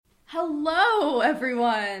Hello,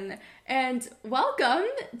 everyone, and welcome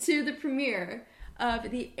to the premiere of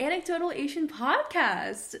the Anecdotal Asian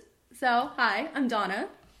podcast. So, hi, I'm Donna.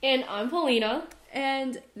 And I'm Paulina.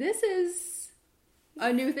 And this is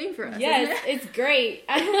a new thing for us. Yes, it's great.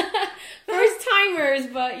 First timers,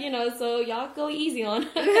 but so y'all go easy on.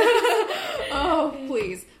 Oh,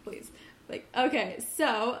 please. Okay,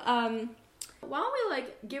 so, why don't we,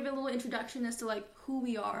 give a little introduction as to, who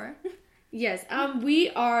we are? Yes, we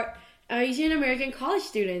are Asian American college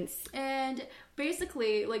students. And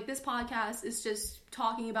basically, this podcast is just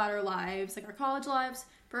talking about our lives, our college lives,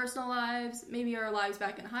 personal lives, maybe our lives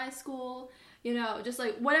back in high school, just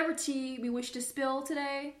whatever tea we wish to spill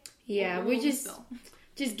today. Yeah, we're just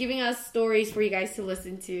giving us stories for you guys to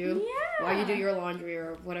listen to while you do your laundry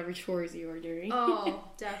or whatever chores you are doing. Oh,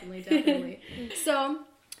 definitely. So,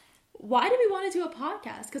 why did we want to do a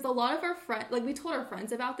podcast? Because a lot of our friends, we told our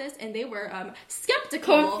friends about this, and they were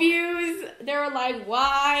skeptical. Confused. They were like,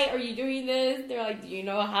 why are you doing this? They're like, do you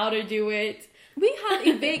know how to do it? We had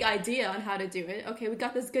a vague idea on how to do it. Okay, we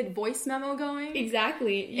got this good voice memo going.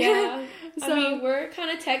 Exactly, yeah. We're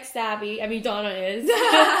kind of tech savvy. Donna is.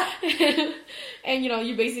 And,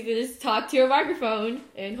 you basically just talk to your microphone,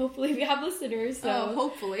 and hopefully we have listeners, so. Oh,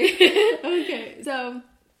 hopefully. Okay, so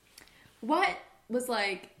what was,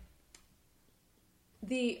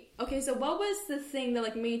 what was the thing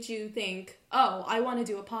that, made you think, oh, I want to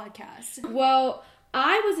do a podcast? Well,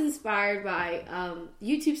 I was inspired by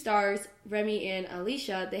YouTube stars Remy and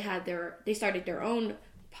Alicia. They started their own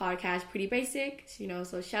podcast, Pretty Basic,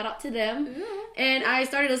 so shout out to them. Ooh. And I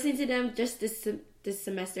started listening to them just this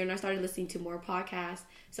semester, and I started listening to more podcasts.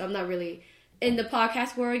 So I'm not really in the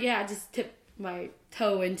podcast world yet. I just tipped my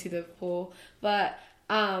toe into the pool. But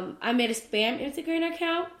I made a spam Instagram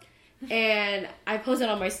account. And I posted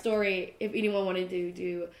on my story if anyone wanted to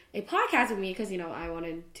do a podcast with me because, I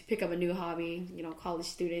wanted to pick up a new hobby, college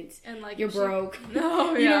students. And you're broke.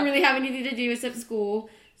 No, You don't really have anything to do except school.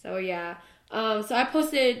 So, yeah. So I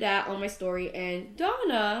posted that on my story, and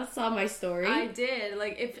Donna saw my story. I did.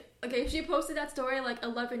 If she posted that story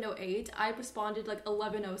 11:08, I responded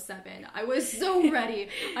 11:07. I was so ready.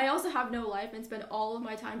 I also have no life and spend all of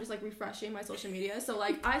my time just refreshing my social media. So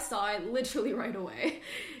I saw it literally right away.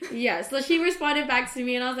 Yeah, so she responded back to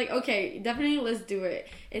me, and I was like, okay, definitely let's do it.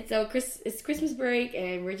 And so it's Christmas break,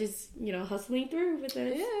 and we're just hustling through with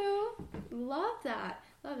this. Ew, love that.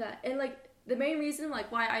 And the main reason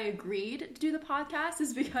why I agreed to do the podcast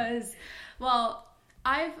is because,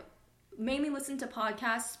 I've mainly listened to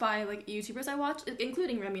podcasts by YouTubers I watch,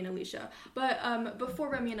 including Remy and Alicia. But before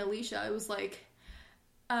Remy and Alicia, it was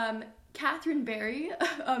Catherine Berry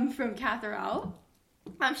from Cather Out.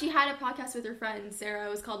 She had a podcast with her friend Sarah.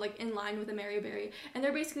 It was called In Line with a Mary Berry, and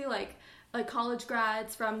they're basically college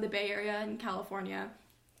grads from the Bay Area in California,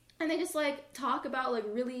 and they just talk about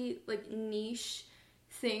really niche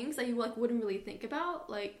things that you wouldn't really think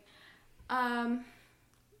about, oh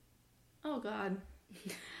god.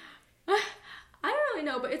 I don't really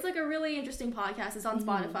know, but it's a really interesting podcast. It's on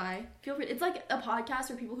Spotify. Feel free. It's a podcast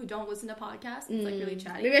for people who don't listen to podcasts. It's really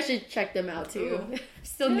chatty. Maybe I should check them out too.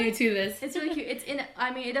 Still new to this. It's really cute. It's in.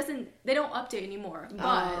 They don't update anymore.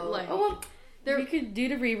 But we could do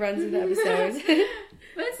the reruns of the episodes.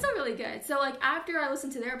 But it's still really good. So, after I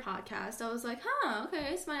listened to their podcast, I was like,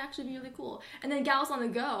 okay, this might actually be really cool. And then Gals on the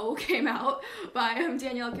Go came out by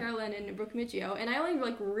Danielle Carolyn and Brooke Michio. And I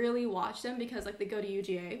only, really watch them because, they go to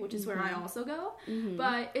UGA, which is where I also go. Mm-hmm.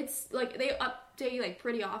 But it's, they update,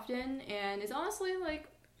 pretty often. And it's honestly,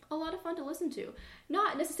 a lot of fun to listen to.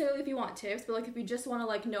 Not necessarily if you want tips, but, if you just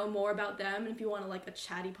want to, know more about them. And if you want to, a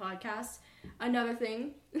chatty podcast. Another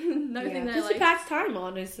thing that just to pass time,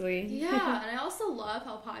 honestly. Yeah, and I also love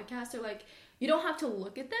how podcasts are you don't have to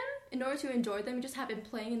look at them in order to enjoy them. You just have them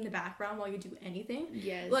playing in the background while you do anything.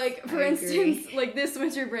 Yes, for instance, this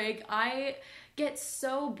winter break, I get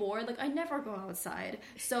so bored. I never go outside,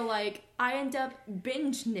 so I end up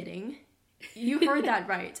binge knitting. You heard that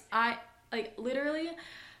right. I literally.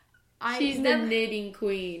 She's the knitting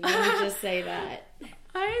queen. Let me just say that.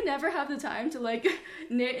 I never have the time to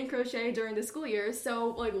knit and crochet during the school year.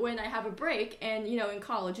 So when I have a break, and in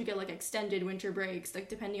college you get extended winter breaks,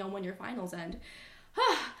 depending on when your finals end.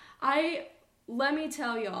 Let me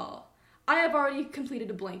tell y'all, I have already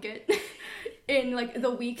completed a blanket in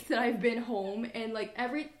the week that I've been home, and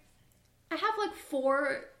I have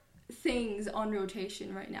 4 things on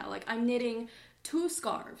rotation right now. I'm knitting 2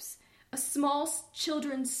 scarves. a small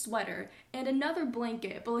children's sweater, and another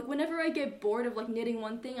blanket. But like whenever I get bored of like knitting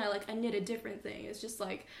one thing, I knit a different thing. It's just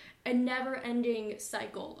like a never-ending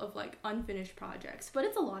cycle of like unfinished projects, but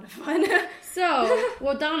it's a lot of fun. So,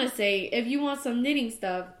 what Donna's saying, if you want some knitting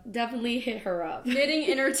stuff, definitely hit her up.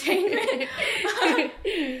 Knitting entertainment.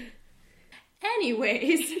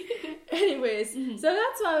 Anyways, so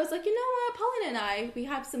that's why I was like, you know what, Paulina and I, we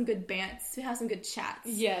have some good bants, we have some good chats.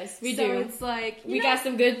 Yes, we do. So it's like, we got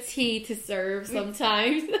some good tea to serve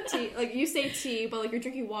sometimes. Tea, like you say tea, but like you're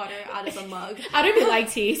drinking water out of a mug. I don't even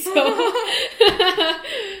like tea, so.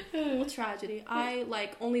 Well, tragedy. I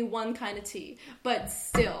like only one kind of tea, but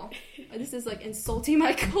still, this is like insulting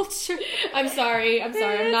my culture. I'm sorry,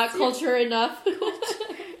 I'm not cultured enough.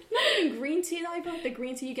 Not even green tea. Not even like the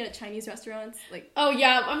green tea you get at Chinese restaurants. Like, oh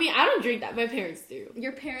yeah, I mean I don't drink that. My parents do.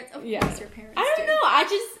 Your parents? Of yeah. course, your parents. I don't do. know.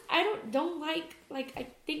 I don't like I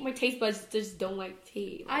think my taste buds just don't like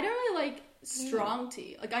tea. I don't really like strong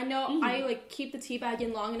tea. Like I know I like keep the tea bag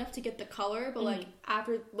in long enough to get the color, but like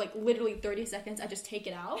after like literally 30 seconds, I just take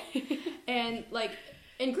it out. And like,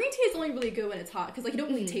 and green tea is only really good when it's hot because like you don't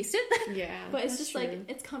really taste it. Yeah, but it's just true. Like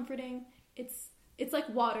it's comforting. It's like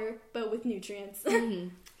water but with nutrients.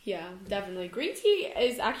 Yeah, definitely. Green tea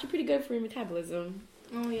is actually pretty good for your metabolism.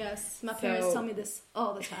 Oh yes, my parents tell me this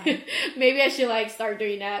all the time. Maybe I should like start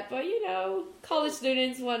doing that, but you know, college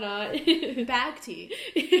students, why not? Bag tea.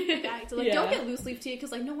 Bag tea. Like, don't get loose leaf tea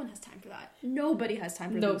because like no one has time for that. Nobody has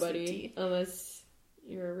time for loose leaf tea unless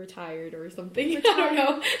you're retired or something. I don't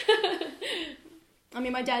know. I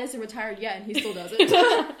mean, my dad isn't retired yet, and he still does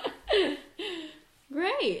it.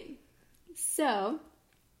 Great. So.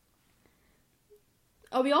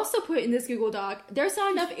 Oh, we also put in this Google Doc, there's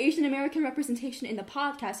not enough Asian American representation in the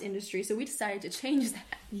podcast industry, so we decided to change that.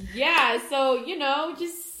 Yeah, so, you know,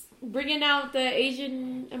 just bringing out the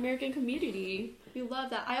Asian American community. We love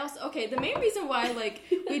that. The main reason why, like,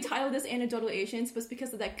 we titled this Anecdotal Asians was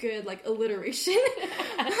because of that good, like, alliteration.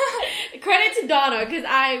 Credit to Donna, because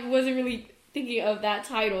I wasn't really thinking of that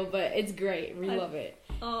title, but it's great. We love it.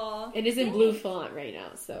 Aww. And it's in blue font right now,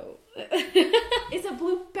 so. It's a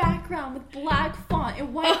blue background with black font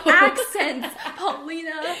and white accents,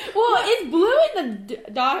 Paulina. Well, it's blue in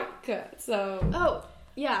the dark, so. Oh,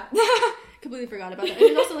 yeah. Completely forgot about that. And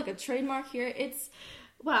there's also like a trademark here.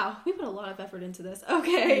 Wow, we put a lot of effort into this.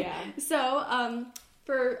 Okay. Yeah. So,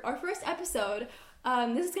 for our first episode,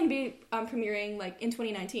 this is going to be premiering like in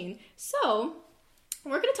 2019. So,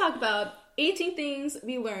 we're going to talk about 18 things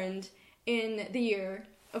we learned in the year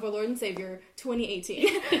of our Lord and Savior,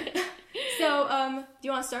 2018. So, do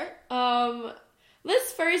you want to start?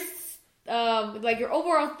 Let's first, like your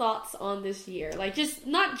overall thoughts on this year. Like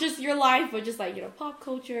not just your life, but just like, you know, pop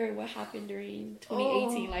culture, what happened during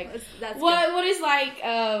 2018. That's what is like,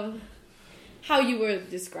 how you would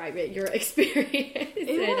describe it, your experience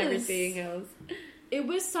everything else. It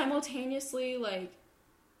was simultaneously like,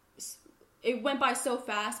 it went by so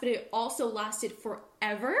fast, but it also lasted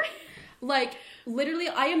forever. Like, literally,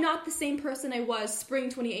 I am not the same person I was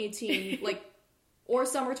spring 2018, like, or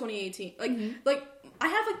summer 2018. Like, I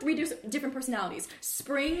have, like, 3 different personalities.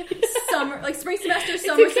 Spring, summer, like, spring semester,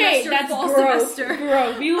 summer semester, that's fall growth. semester.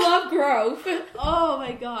 Growth. We love growth. Oh,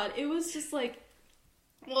 my God. It was just, like,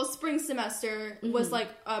 well, spring semester was, like,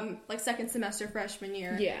 second semester freshman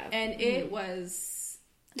year. Yeah. And it was,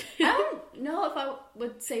 I don't know if I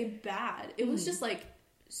would say bad. It was just, like,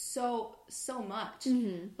 so much.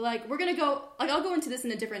 Like, we're gonna go, like, I'll go into this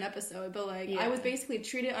in a different episode, but like, I was basically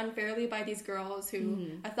treated unfairly by these girls who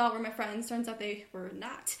I thought were my friends. Turns out they were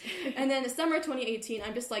not. And then summer 2018,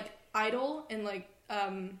 I'm just like idle and like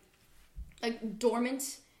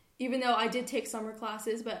dormant, even though I did take summer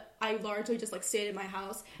classes, but I largely just like stayed in my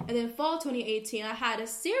house. And then fall 2018, I had a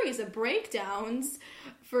series of breakdowns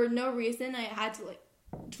for no reason. I had to like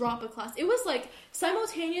drop a class. It was like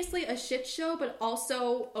simultaneously a shit show, but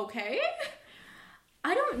also okay.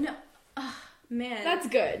 I don't know. Man. That's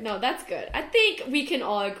good. No, that's good. I think we can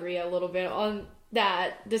all agree a little bit on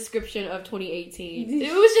that description of 2018.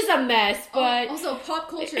 It was just a mess, but... Also, pop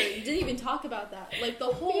culture. You didn't even talk about that. Like, the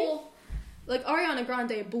whole... Like, Ariana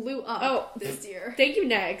Grande blew up this year. Thank You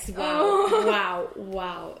Next. Wow.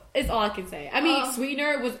 Wow. It's all I can say. I mean,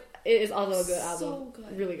 Sweetener is also a good album. So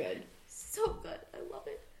good. Really good. So good. I love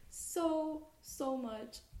it. So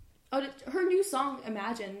much. Oh, her new song,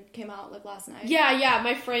 Imagine, came out, like, last night. Yeah.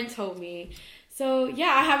 My friend told me. So, yeah,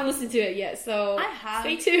 I haven't listened to it yet, so... I have.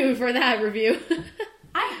 Stay tuned for that review.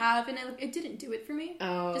 I have, and it didn't do it for me.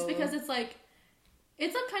 Oh. Just because it's, like...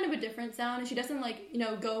 It's, like, kind of a different sound, and she doesn't, like, you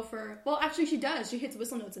know, go for... Well, actually, she does. She hits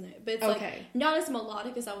whistle notes in it. But it's, like, not as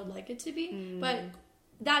melodic as I would like it to be. But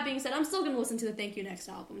that being said, I'm still gonna listen to the Thank You Next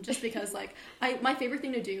album just because like my favorite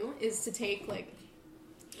thing to do is to take like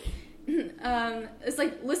it's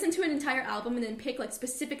like listen to an entire album and then pick like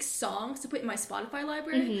specific songs to put in my Spotify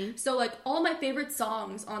library. So like all my favorite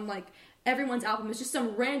songs on like everyone's album is just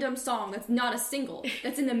some random song that's not a single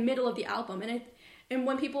that's in the middle of the album. And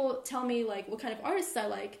when people tell me like what kind of artists I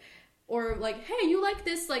like, or like, hey, you like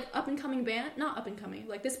this like up and coming band? Not up and coming,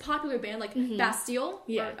 like this popular band like Bastille,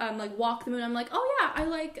 or like Walk the Moon. I'm like, oh yeah,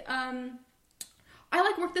 I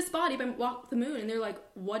like Work This Body by Walk the Moon, and they're like,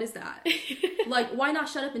 what is that? Like, why not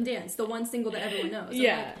Shut Up and Dance, the one single that everyone knows?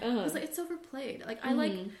 It's like it's overplayed. Like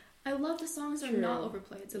I love the songs that are not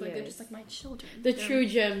overplayed, so like they're just like my children. The true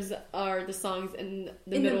gems are the songs in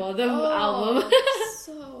the middle of the album.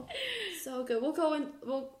 so good.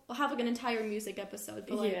 We'll have like an entire music episode,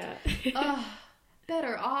 but like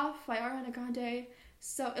Better Off by Ariana Grande.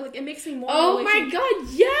 So like it makes me more. Oh my god,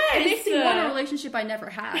 yes! It makes me want a relationship I never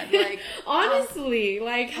had. Like honestly,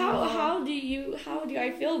 like how do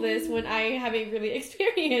I feel this when I haven't really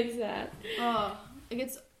experienced that? It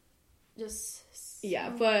gets just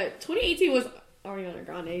but 2018 was Ariana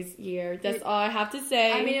Grande's year. That's all I have to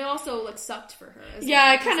say. I mean, it also like sucked for her.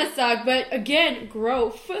 It kind of sucked, but again,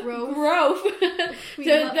 growth. The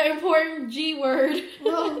important G word.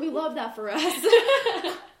 Well, we love that for us.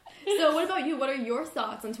 So, what about you? What are your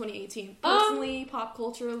thoughts on 2018? Personally, pop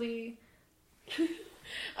culturally?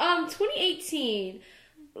 2018,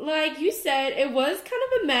 like you said, it was kind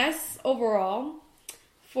of a mess overall.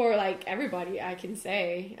 For, like, everybody, I can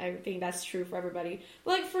say. I think that's true for everybody.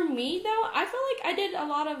 But, like, for me, though, I feel like I did a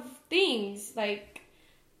lot of things, like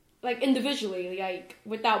individually, like,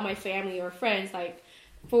 without my family or friends. Like,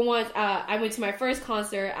 for once, I went to my first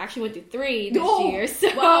concert. I actually went to 3 this year.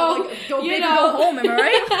 So, wow, like, go big or go home, am I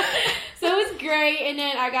right? So, it was great. And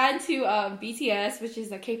then I got into BTS, which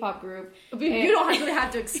is a K-pop group. You don't really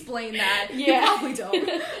have to explain that. You probably don't.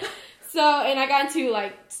 So, and I got into,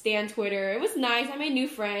 like, Stan Twitter. It was nice. I made new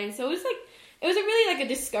friends. So, it was really, like, a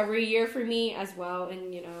discovery year for me as well.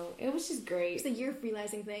 And, you know, it was just great. It's a year of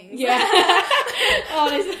realizing things. Yeah.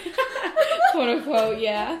 Honestly. Quote, unquote,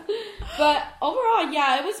 yeah. But overall,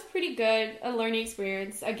 yeah, it was pretty good. A learning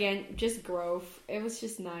experience. Again, just growth. It was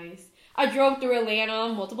just nice. I drove through Atlanta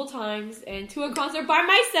multiple times and to a concert by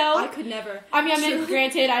myself. I could never. I mean,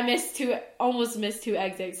 granted, I almost missed 2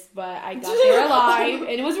 exits, but I got there alive, and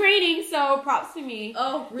it was raining, so props to me.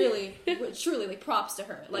 Oh, really? Truly, like, props to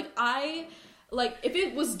her. Like, if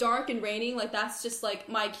it was dark and raining, like, that's just, like,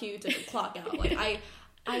 my cue to clock out. Like,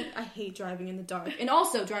 I hate driving in the dark, and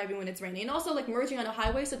also driving when it's raining, and also, like, merging on a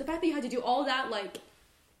highway, so the fact that you had to do all that, like,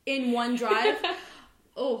 in one drive,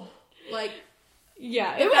 like...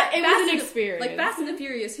 Yeah, it was an experience. Like Fast and the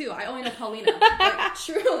Furious too. I only know Paulina. Like,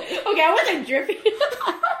 truly. Okay, I wasn't dripping.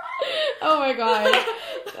 Oh my god.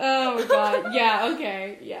 Yeah,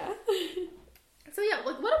 okay. Yeah. So yeah,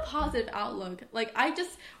 like what a positive outlook. Like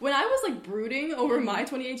when I was like brooding over my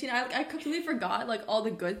 2018, I completely forgot like all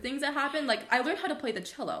the good things that happened. Like I learned how to play the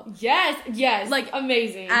cello. Yes. Like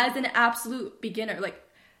amazing. As an absolute beginner. Like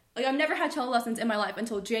I've never had cello lessons in my life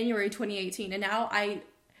until January 2018,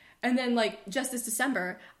 and then, like, just this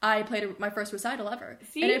December, I played my first recital ever.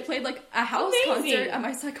 See? And I played, like, a house concert at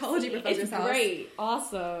my psychology professor's house. It's great.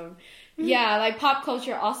 Awesome. Yeah, like, pop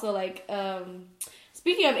culture also, like,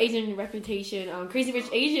 speaking of Asian representation, Crazy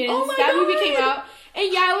Rich Asians, that movie came out.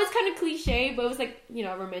 And, yeah, it was kind of cliche, but it was, like, you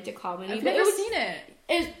know, a romantic comedy. I've never seen it.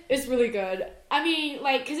 It's really good. I mean,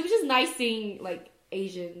 like, because it was just nice seeing, like,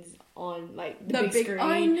 Asians on, like, the big screen.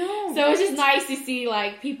 I know. So it was just nice to see,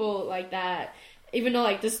 like, people like that. Even though,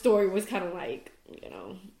 like, the story was kind of, like, you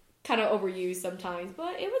know, kind of overused sometimes.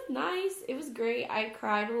 But it was nice. It was great. I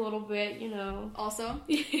cried a little bit, you know. Also,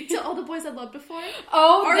 to all the boys I loved before.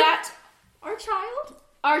 Our Child?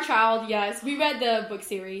 Our Child, yes. We read the book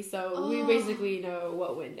series, so we basically know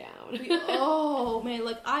what went down. Man.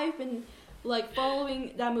 Like, I've been, like,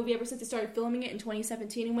 following that movie ever since they started filming it in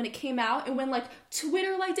 2017. And when it came out, and when, like,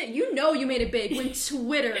 Twitter liked it, you know you made it big when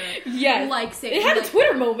Twitter likes it. It had a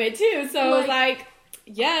Twitter moment, too. So, it was like,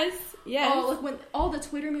 yes. Oh, like, when all the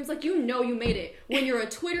Twitter memes, like, you know you made it. When you're a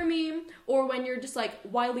Twitter meme, or when you're just, like,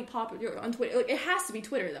 wildly popular on Twitter. Like, it has to be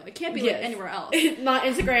Twitter, though. It can't be, like, anywhere else. Not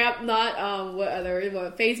Instagram, not,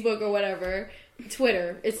 Facebook or whatever.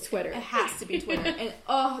 Twitter. It's Twitter. It has to be Twitter. And,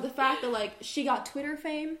 the fact that, like, she got Twitter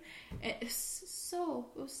fame, it was so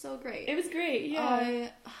great. It was great, yeah.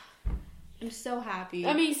 I'm so happy.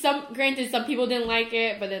 I mean, some people didn't like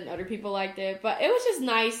it, but then other people liked it. But it was just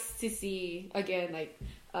nice to see, again, like,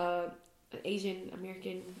 an Asian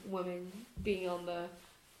American woman being on the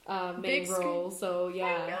main Big role. So I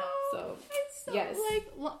yeah. know. So It's so, yes.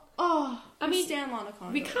 I mean, stand Lana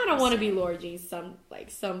Condor. we kind of want to be Laura Jean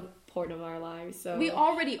some point of our lives. So We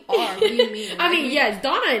already are. What do you mean? I mean, yes,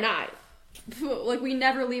 Donna and I. Like, we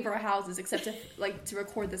never leave our houses except to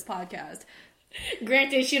record this podcast.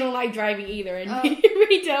 Granted, she don't like driving either, and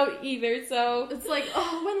we don't either. So It's like,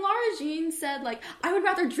 when Laura Jean said, like, I would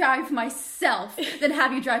rather drive myself than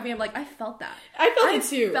have you drive me, I'm like, I felt that. I felt it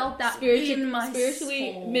too. Felt that spiritually, in my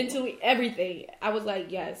spiritually, soul. mentally, everything. I was like,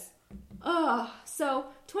 yes. So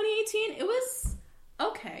 2018, it was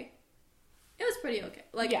okay. It was pretty okay.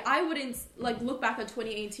 Like, Yeah. I wouldn't, like, look back on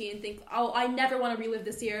 2018 and think, oh, I never want to relive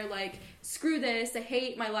this year. Like, screw this. I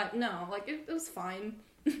hate my life. No, like, it was fine.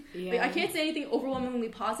 Yeah. Like, I can't say anything overwhelmingly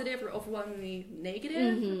positive or overwhelmingly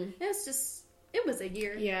negative. Mhm. It's just, it was a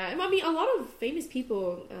year. Yeah, I mean, a lot of famous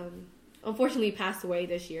people, unfortunately, passed away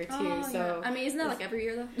this year too. Oh, so yeah. I mean, isn't that like every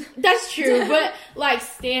year though? that's true. But like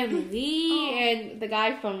Stan Lee and the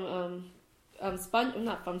guy from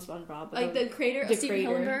not from SpongeBob, but Like the creator, the Steven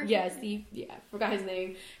creator. Hillenburg? Yeah, Steve. Yeah, forgot his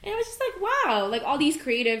name. And I was just like, wow, like all these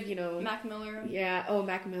creative, Mac Miller. Yeah. Oh,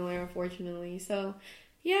 Mac Miller, unfortunately. So,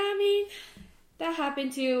 yeah, I mean, that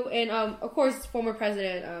happened too, and of course, former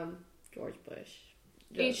President George Bush.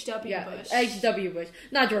 H.W. Bush. H.W. Bush,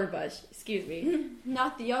 not George Bush. Excuse me.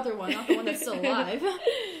 Not the other one, not the one that's still alive.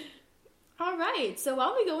 All right, so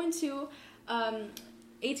while we go into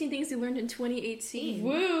 18 things you learned in 2018.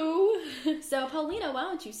 Woo. So, Paulina, why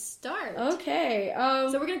don't you start? Okay.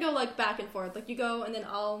 So we're gonna go like back and forth. Like you go, and then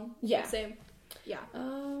I'll say, yeah.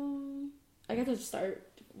 I guess I'll just start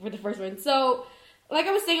with the first one. So, like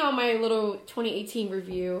I was saying on my little 2018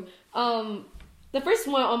 review, the first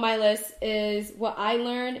one on my list is what I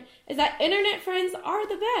learned is that internet friends are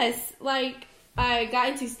the best. Like, I got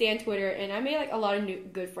into Stan Twitter, and I made like a lot of new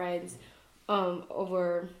good friends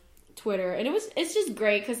over Twitter, and it's just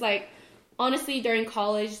great because like honestly during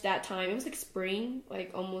college that time it was like spring,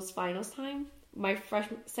 like almost finals time, my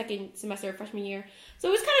second semester of freshman year, so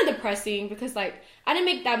it was kind of depressing because like I didn't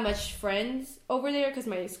make that much friends over there because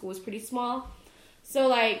my school was pretty small. So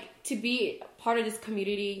like to be part of this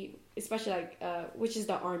community, especially like which is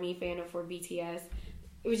the ARMY fandom for BTS,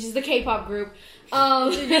 which is the K-pop group.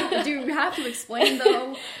 Do you have to explain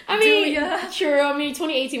though? I mean, true. I mean,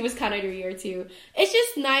 2018 was kind of your year too. It's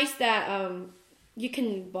just nice that you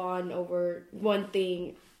can bond over one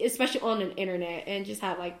thing, especially on the internet, and just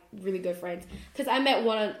have like really good friends. Because I met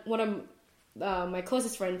one of my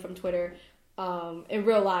closest friend from Twitter. In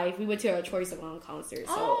real life, we went to a Troye Sivan concert,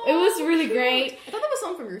 so it was really great. I thought that was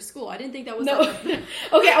someone from your school. I didn't think that was no. Like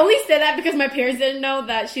Okay, I only said that because my parents didn't know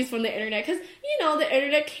that she's from the internet. Because the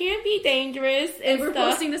internet can be dangerous and we're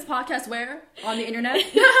stuff. posting this podcast where on the internet.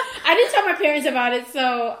 I didn't tell my parents about it,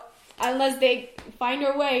 so unless they find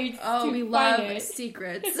their way to we find love it.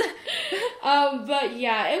 secrets. But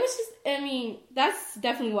yeah, it was just. I mean, that's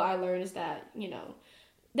definitely what I learned is that the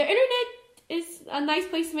internet is a nice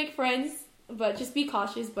place to make friends. But just be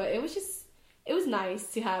cautious. But it was nice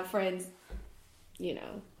to have friends,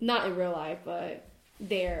 not in real life, but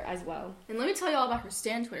there as well. And let me tell you all about her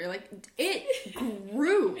Stan Twitter. Like, it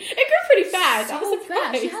grew. It grew pretty fast. So I was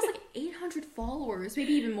surprised. fast. She has like 800 followers,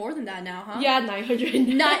 maybe even more than that now, huh? Yeah,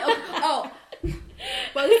 900.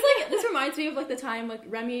 Well, this reminds me of like the time like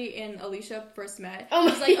Remy and Alicia first met. Oh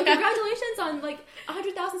my She's like, God. congratulations on like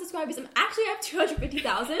 100,000 subscribers. Actually, I have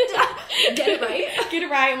 250,000. Get it right. Get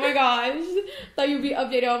it right. Oh my gosh. Thought you'd be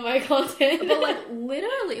updated on my content. But like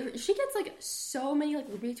literally, she gets like so many like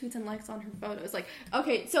retweets and likes on her photos. Like,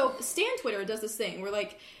 okay, so Stan Twitter does this thing where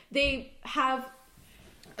like they have.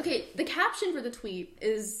 Okay, the caption for the tweet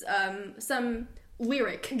is some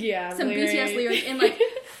lyric. Yeah, some lyric. BTS lyric in like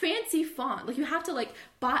fancy font. Like you have to like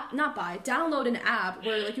download an app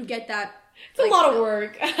where like you get that. It's a lot of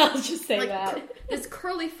work. I'll just say like, that. This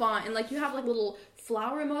curly font and like you have like little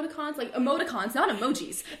flower emoticons, like emoticons, not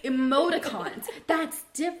emojis, emoticons. That's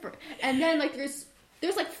different. And then like there's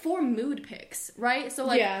like 4 mood pics, right? So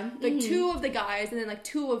like like 2 of the guys and then like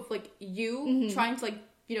 2 of like you trying to like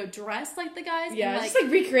dress like the guys. Yeah, and, just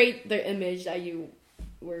like recreate the image that you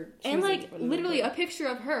were choosing. And like literally a picture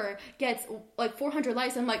of her gets like 400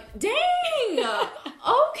 likes. I'm like, dang,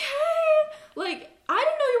 okay. Like I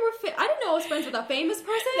didn't know I was friends with a famous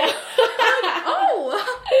person. No. Like,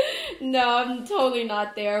 oh, no, I'm totally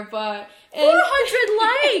not there. But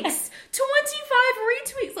 400 likes,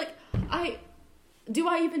 25 retweets. Like do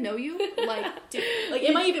I even know you? Like,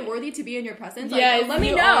 am I even worthy to be in your presence? Like, yes, let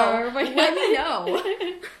me you know. are. Let me know.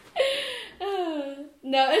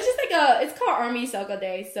 No, it's just like it's called Army Soka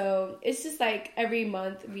Day, so it's just like every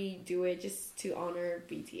month we do it just to honor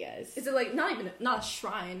BTS. Is it like not a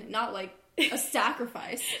shrine, not like a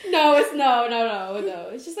sacrifice. No, it's no.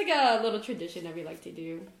 It's just like a little tradition that we like to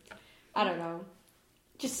do. I don't know.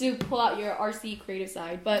 Just to pull out your RC creative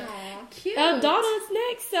side. But cute. Donna's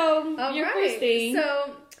next, so your first thing.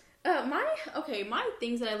 So my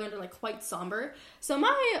things that I learned are like quite somber. So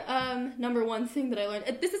my number one thing that I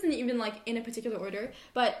learned, this isn't even like in a particular order,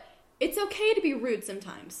 but it's okay to be rude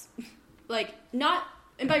sometimes. Like not,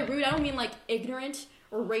 and by rude I don't mean like ignorant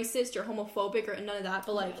or racist or homophobic or none of that,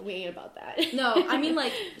 but like we ain't about that. No, I mean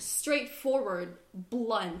like straightforward,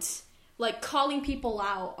 blunt. Like calling people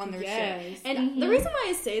out on their shit. And the reason why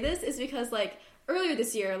I say this is because like earlier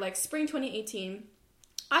this year, like spring 2018,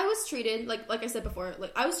 I was treated like I said before,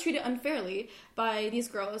 like I was treated unfairly by these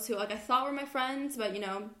girls who like I thought were my friends, but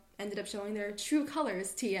ended up showing their true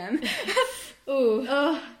colors. TM.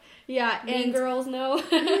 Ooh. Yeah. And girls know.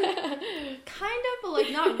 Kind of, but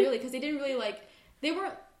like not really, because they didn't really like they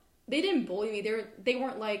didn't bully me. They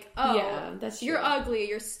weren't like, oh, yeah, that's true. You're ugly,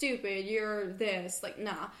 you're stupid, you're this. Like,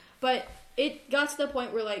 nah. But it got to the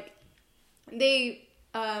point where, like, they,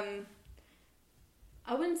 I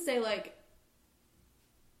wouldn't say, like,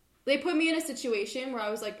 they put me in a situation where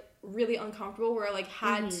I was, like, really uncomfortable, where I, like,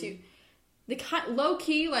 had to, they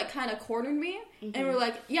low-key, like, kind of cornered me, and were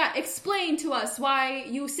like, yeah, explain to us why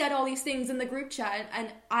you said all these things in the group chat,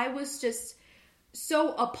 and I was just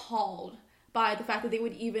so appalled by the fact that they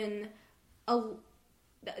would even,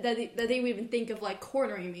 that they would even think of, like,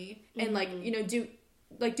 cornering me, and, like,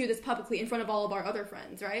 do this publicly in front of all of our other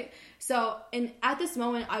friends, right? So, and at this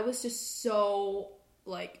moment, I was just so,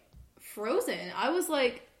 like, frozen. I was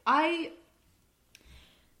like,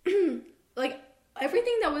 like,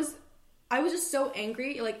 everything that was, I was just so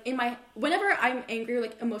angry, like, whenever I'm angry or,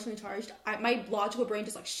 like, emotionally charged, my logical brain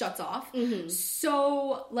just, like, shuts off.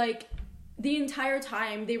 So, like, the entire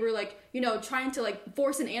time they were, like, trying to, like,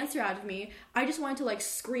 force an answer out of me, I just wanted to, like,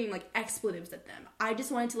 scream, like, expletives at them. I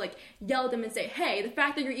just wanted to, like, yell at them and say, hey, the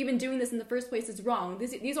fact that you're even doing this in the first place is wrong.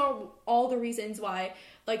 These are all the reasons why,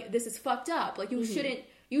 like, this is fucked up. Like, you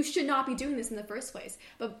should not be doing this in the first place.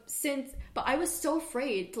 But I was so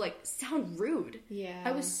afraid to, like, sound rude. Yeah.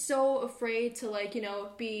 I was so afraid to, like,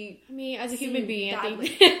 be... I mean, as a human being, I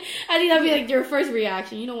think that'd be, like, your first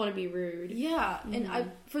reaction. You don't want to be rude. Yeah.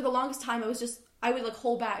 And for the longest time, I would, like,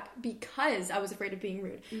 hold back because I was afraid of being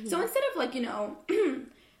rude. So instead of, like,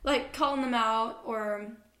 like, calling them out or...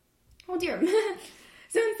 Oh, dear.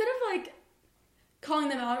 So instead of, like, calling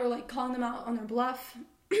them out or, like, calling them out on their bluff,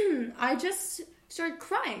 I just started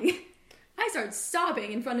crying. I started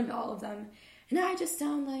sobbing in front of all of them. And I just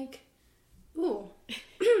sound like, ooh,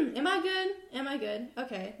 am I good? Am I good?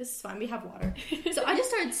 Okay, this is fine. We have water. So I just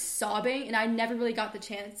started sobbing, and I never really got the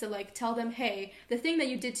chance to, like, tell them, hey, the thing that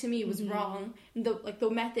you did to me was wrong. And the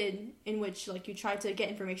method in which, like, you tried to get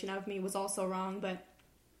information out of me was also wrong. But,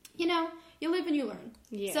 you live and you learn.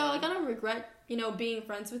 Yeah. So, like, I don't regret, being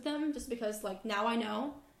friends with them just because, like, now I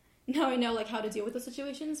know, like, how to deal with those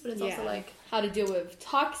situations, but it's also, like... how to deal with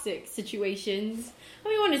toxic situations. I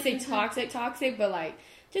mean, I want to say toxic, but, like,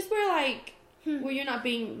 just where, like, where you're not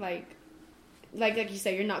being, like you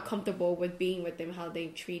said, you're not comfortable with being with them, how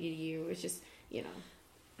they've treated you. It's just,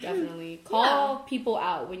 definitely call people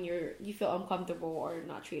out when you feel uncomfortable or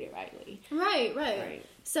not treated rightly. Right.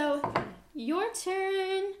 So, your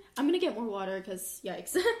turn. I'm gonna get more water, because,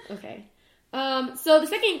 yikes. Okay. So the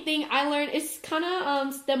second thing I learned is kind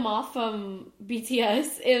of stem off from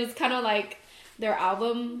BTS. It was kind of like their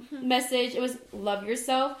album message. It was love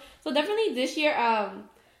yourself. So definitely this year, that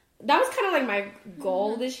was kind of like my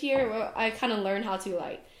goal this year. Where I kind of learned how to,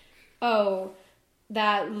 like,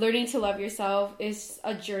 that learning to love yourself is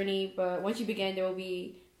a journey, but once you begin, there will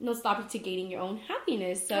be no stopping to gaining your own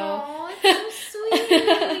happiness. So, it's so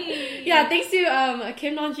sweet. Yeah, thanks to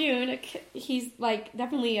Kim Namjoon. He's, like,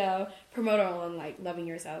 definitely a promoter on, like, loving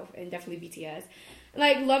yourself, and definitely BTS.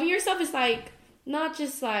 Like, loving yourself is, like, not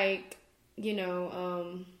just, like, what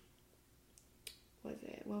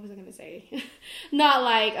was I gonna say? Not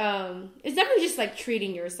like, it's definitely just, like,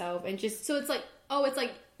 treating yourself and just... So it's like, it's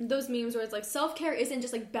like those memes where it's like, self-care isn't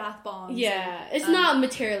just, like, bath bombs. Yeah, it's not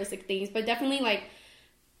materialistic things, but definitely, like,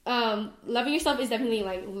 loving yourself is definitely,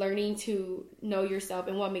 like, learning to know yourself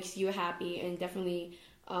and what makes you happy, and definitely,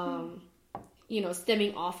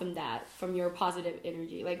 stemming off from your positive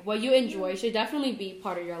energy. Like, what you enjoy should definitely be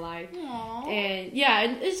part of your life. Aww. And, yeah,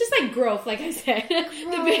 it's just, like, growth, like I said.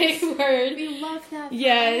 The big word. We love that.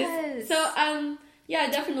 Yes. So, yeah,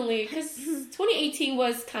 definitely. Because 2018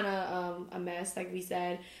 was kind of a mess, like we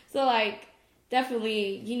said. So, like,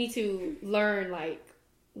 definitely you need to learn, like,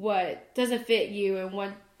 what doesn't fit you and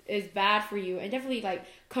what is bad for you, and definitely like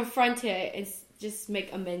confront it and just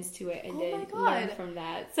make amends to it, and then learn from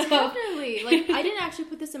that. So definitely, like I didn't actually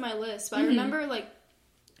put this in my list, but I remember like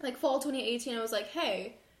fall 2018, I was like,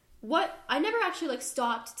 hey, what? I never actually like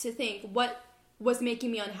stopped to think what was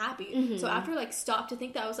making me unhappy. So after like stopped to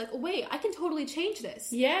think that, I was like, oh wait, I can totally change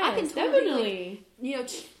this. Yeah, I can totally like,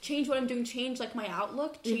 change what I'm doing, change like my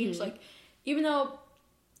outlook, change like, even though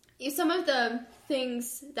some of the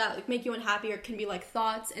things that like make you unhappy can be like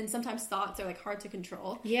thoughts, and sometimes thoughts are like hard to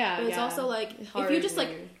control. Yeah, but it's also like if you just like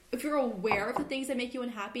if you're aware of the things that make you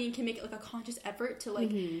unhappy and can make like a conscious effort to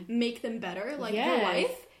like make them better, like your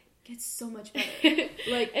life gets so much better.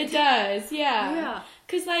 Like it does, yeah.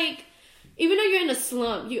 Because like even though you're in a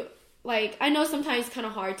slump, you like I know sometimes it's kind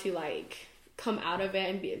of hard to like come out of it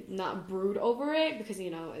and be not brood over it, because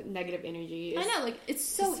negative energy is, I know, like it's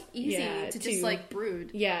so easy to just like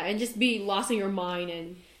brood, and just be lost in your mind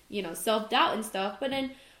and self-doubt and stuff. But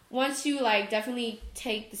then once you like definitely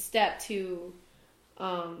take the step to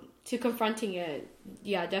confronting it,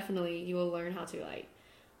 definitely you will learn how to like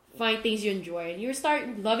find things you enjoy, and you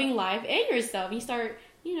start loving life and yourself. You start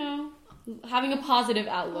having a positive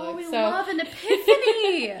outlook. Oh, we love an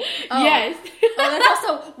epiphany. Yes. That's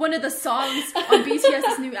also one of the songs on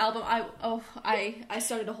BTS's new album. I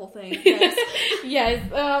started a whole thing. Yes. Yes.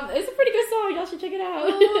 It's a pretty good song. Y'all should check it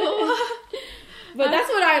out. But that's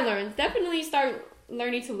what I learned. Definitely start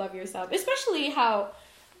learning to love yourself, especially how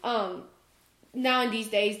now in these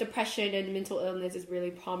days depression and mental illness is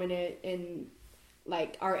really prominent in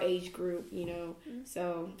like our age group,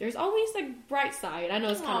 so there's always like bright side. I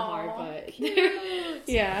know it's kind of hard, but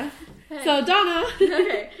yeah. Hey. So Donna.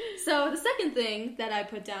 Okay, so the second thing that I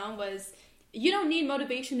put down was, you don't need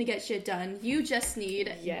motivation to get shit done. You just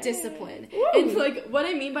need discipline. Woo. And like what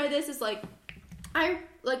I mean by this is like I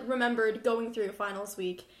like remembered going through finals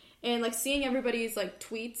week and like seeing everybody's like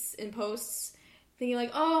tweets and posts, thinking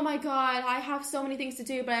like, oh my god, I have so many things to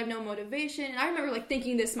do, but I have no motivation. And I remember like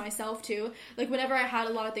thinking this myself too. Like whenever I had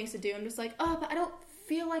a lot of things to do, I'm just like, oh, but I don't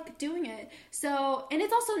feel like doing it. So, and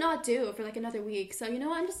it's also not due for like another week. So,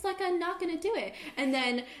 I'm just like, I'm not going to do it. And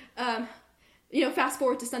then, fast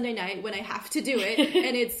forward to Sunday night when I have to do it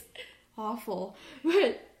and it's awful.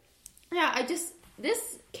 But yeah,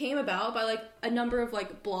 this came about by like a number of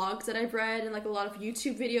like blogs that I've read and like a lot of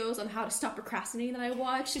YouTube videos on how to stop procrastinating that I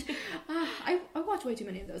watched. I watched way too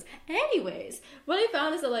many of those. Anyways, what I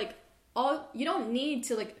found is that like you don't need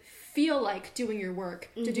to like feel like doing your work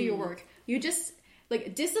to do your work. You just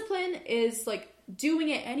like discipline is like doing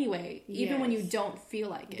it anyway, even when you don't feel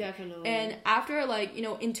like it. Definitely. And after like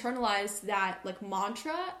internalized that like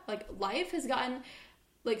mantra, like life has gotten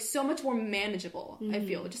like so much more manageable. I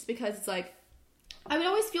feel, just because it's like I would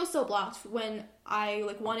always feel so blocked when I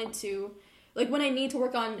like wanted to, like when I need to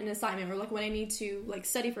work on an assignment or like when I need to like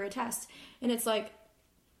study for a test, and it's like,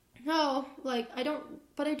 no, like I don't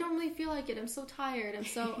really feel like it. I'm so tired.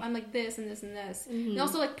 I'm like this and this and this. And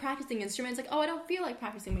also like practicing instruments, like, oh, I don't feel like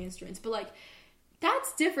practicing my instruments, but like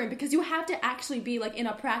that's different because you have to actually be like in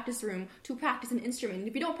a practice room to practice an instrument. And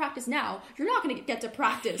if you don't practice now, you're not going to get to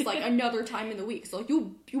practice like another time in the week. So like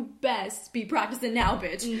you best be practicing now,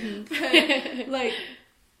 bitch. But, like,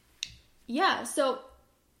 yeah, so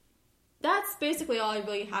that's basically all I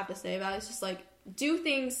really have to say about it. It's just like do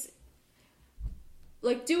things,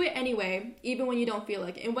 like do it anyway, even when you don't feel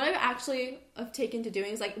like it. And what I actually have taken to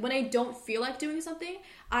doing is like when I don't feel like doing something,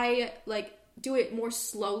 I like do it more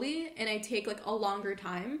slowly and I take like a longer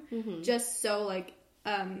time, just so like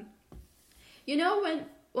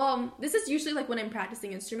this is usually like when I'm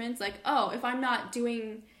practicing instruments, like, oh, if I'm not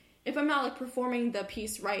like performing the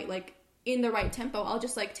piece right, like in the right tempo, I'll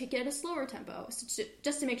just like take it at a slower tempo,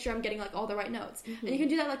 just to make sure I'm getting like all the right notes. And you can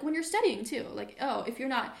do that like when you're studying too, like, oh, if you're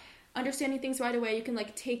not understanding things right away, you can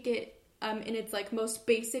like take it in its like most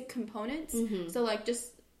basic components. So like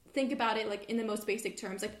just think about it like in the most basic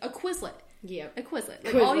terms, like a Quizlet. Yeah, a Quizlet.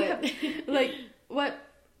 Like all you have, like what,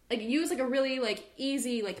 like use like a really like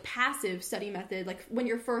easy like passive study method like when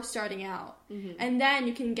you're first starting out, and then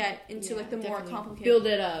you can get into like the more complicated build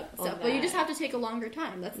it up stuff. But you just have to take a longer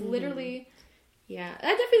time. That's literally. Yeah,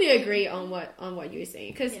 I definitely agree on what you were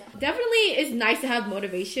saying, because definitely it's nice to have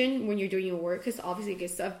motivation when you're doing your work, because obviously it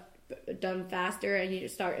gets stuff done faster and you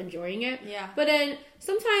just start enjoying it. Yeah. But then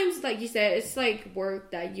sometimes, like you said, it's like work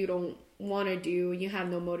that you don't want to do, you have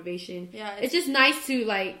no motivation. Yeah, it's just nice to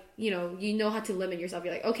like you know how to limit yourself.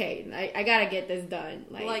 You're like, okay, I gotta get this done.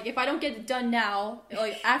 Like if I don't get it done now,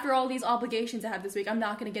 like after all these obligations I have this week, I'm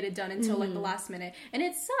not gonna get it done until like the last minute, and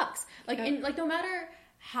it sucks. Like and like no matter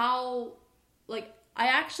how like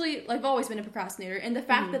actually, like, I've always been a procrastinator, and the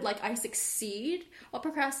fact that, like, I succeed while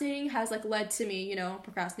procrastinating has, like, led to me, you know,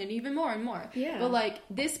 procrastinating even more and more. Yeah. But, like,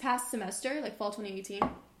 this past semester, like, fall 2018,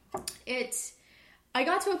 I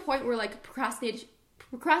got to a point where, like,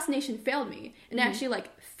 procrastination failed me, and actually, like,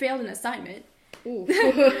 failed an assignment. Ooh.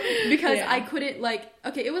 Because I couldn't, like,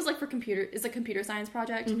 okay, it was like it's a computer science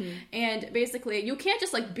project, and basically you can't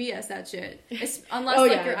just like BS that shit unless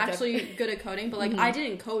like you're actually good at coding, but like I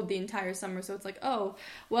didn't code the entire summer, so it's like, oh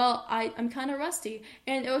well, I'm kind of rusty,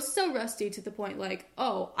 and it was so rusty to the point like,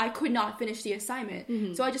 oh, I could not finish the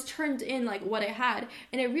assignment, so I just turned in like what I had,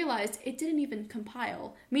 and I realized it didn't even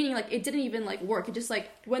compile, meaning like it didn't even like work. It just like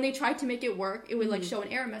when they tried to make it work, it would like show an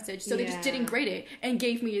error message, so they just didn't grade it and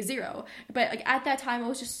gave me a 0. But like at that time I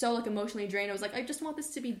was just so like emotionally drained. I was like, I just want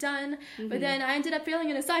this to be done, but then I ended up failing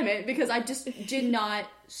an assignment because I just did not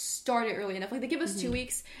start it early enough. Like they give us 2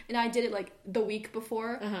 weeks, and I did it like the week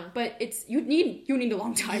before, but it's you need a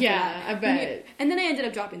long time. Yeah, for that. I bet. And then I ended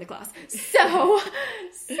up dropping the class.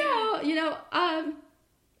 So you know,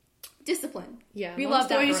 discipline. Yeah, we love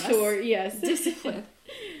that for us. Short, yes, discipline.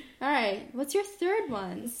 All right, what's your third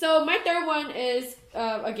one? So my third one is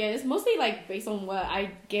again, it's mostly like based on what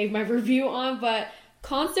I gave my review on, but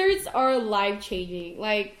concerts are life changing.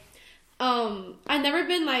 Like, I've never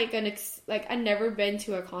been like I never been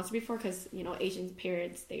to a concert before because you know Asian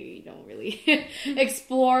parents, they don't really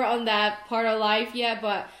explore on that part of life yet.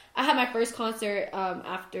 But I had my first concert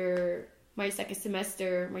after my spring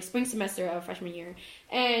semester of freshman year,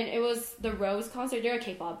 and it was the Rose concert. They're a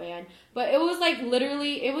K-pop band, but it was like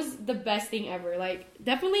literally, it was the best thing ever. Like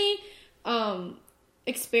definitely,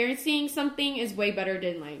 experiencing something is way better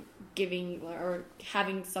than like giving or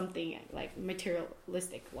having something like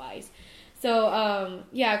materialistic wise. So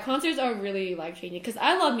yeah, concerts are really life changing because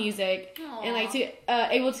I love music. Aww. And like to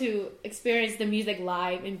able to experience the music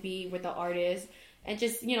live and be with the artist and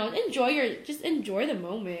just, you know, enjoy the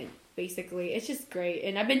moment. Basically, it's just great,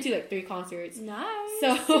 and I've been to like 3 concerts. Nice.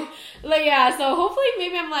 So like yeah, so hopefully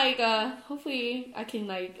maybe I'm like hopefully I can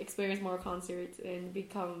like experience more concerts and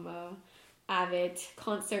become avid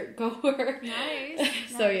concert goer. Nice.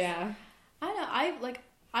 So yeah, I know.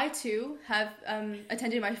 I too have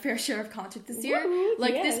attended my fair share of concerts this year.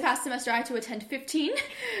 Like yes. This past semester, I had to attend 15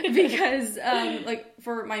 because like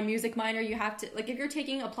for my music minor, you have to like if you're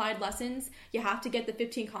taking applied lessons, you have to get the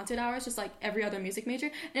 15 concert hours, just like every other music major,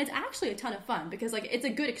 and it's actually a ton of fun because like it's a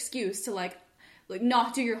good excuse to like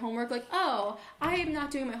not do your homework. Like, oh, I am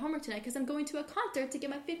not doing my homework tonight because I'm going to a concert to get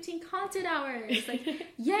my 15 concert hours. Like,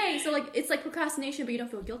 yay! So like it's like procrastination, but you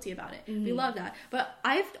don't feel guilty about it. We love that. But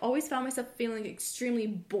I've always found myself feeling extremely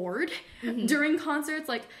bored during concerts,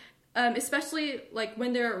 like especially like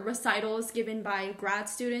when there are recitals given by grad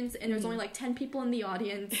students and there's only like 10 people in the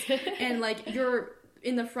audience and like you're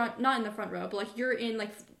in the front, not in the front row, but like you're in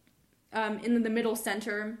like in the middle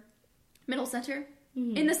center.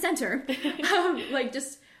 In the center, like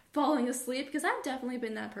just falling asleep, because I've definitely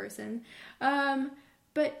been that person.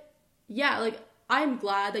 But yeah, like I'm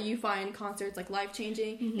glad that you find concerts like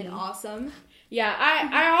life-changing and awesome. Yeah,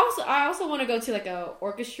 I also want to go to like a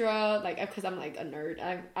orchestra, like because I'm like a nerd.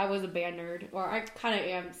 I was a band nerd, or I kind of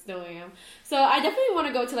am, still am. So I definitely want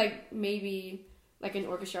to go to like maybe like an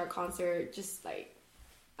orchestra concert, just like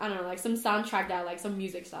I don't know, like some soundtrack that like some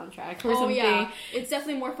music soundtrack or something. Yeah, it's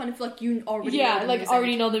definitely more fun if like you already know the music.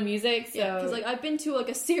 Already know the music. So yeah, because like I've been to like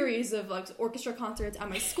a series of like orchestra concerts at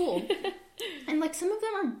my school, and like some of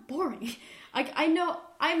them are boring. Like I know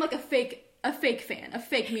I'm like a fake fan, a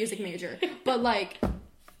fake music major, but like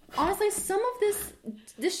honestly, some of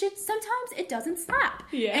this shit sometimes it doesn't slap,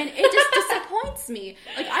 and it just disappoints me.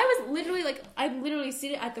 Like I'm literally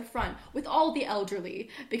seated at the front with all the elderly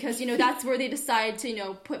because you know that's where they decide to, you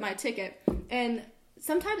know, put my ticket, and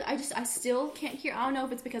sometimes I still can't hear. I don't know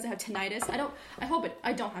if it's because I have tinnitus. I hope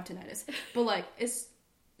I don't have tinnitus, but like it's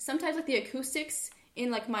sometimes like the acoustics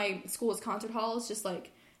in like my school's concert hall is just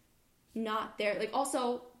like not there. Like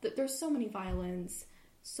also there's so many violins.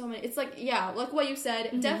 So many. It's like, yeah, like what you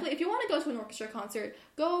said. Definitely, if you want to go to an orchestra concert,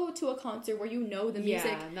 go to a concert where you know the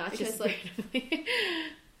music. Yeah, not because, just like.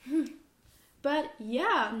 But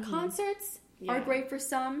yeah, concerts are great for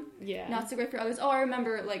some. Yeah. Not so great for others. Oh, I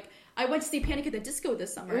remember, like, I went to see Panic at the Disco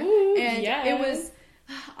this summer. Ooh, and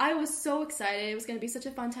I was so excited. It was going to be such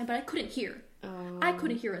a fun time, but I couldn't hear. I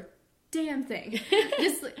couldn't hear a damn thing.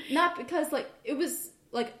 Just, like, not because, like, it was,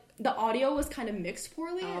 like, the audio was kind of mixed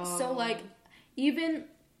poorly. So, like, even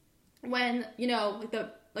when, you know,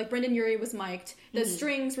 like Brendan Urie was mic'd, the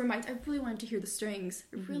strings were mic'd. I really wanted to hear the strings.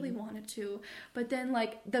 I really wanted to. But then,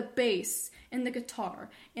 like, the bass and the guitar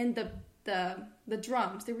and the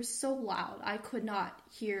drums, they were so loud. I could not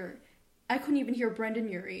hear I couldn't even hear Brendan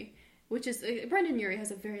Urie, which is Brendan Urie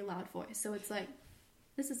has a very loud voice, so it's like,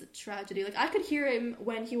 this is a tragedy. Like, I could hear him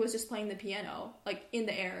when he was just playing the piano, like, in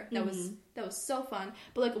the air. That was so fun.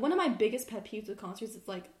 But, like, one of my biggest pet peeves with concerts is,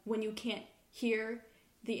 like, when you can't hear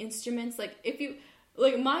the instruments. Like, if you...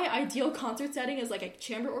 Like, my ideal concert setting is, like, a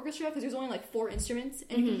chamber orchestra, because there's only, like, 4 instruments,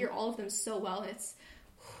 and you can hear all of them so well, and it's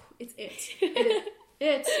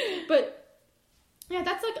it. But, yeah,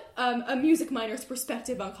 that's, like, a music minor's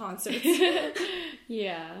perspective on concerts.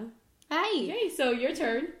 Yeah. Hi! Okay, so your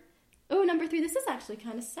turn. Oh, number 3, this is actually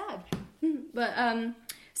kind of sad. But,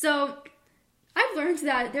 so, I've learned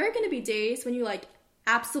that there are going to be days when you, like,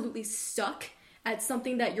 absolutely suck at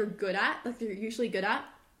something that you're good at, like, you're usually good at.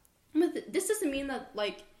 But this doesn't mean that,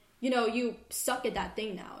 like, you know, you suck at that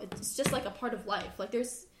thing now. It's just, like, a part of life. Like,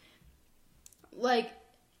 there's, like,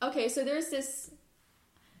 okay, so there's this,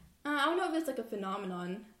 I don't know if it's, like, a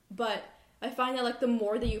phenomenon, but I find that, like, the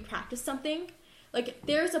more that you practice something, like,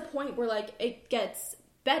 there's a point where, like, it gets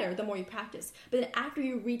better the more you practice. But then after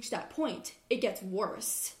you reach that point, it gets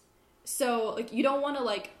worse. So, like, you don't want to,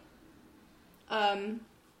 like,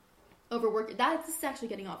 overwork it. This is actually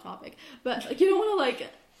getting off topic. But, like, you don't want to,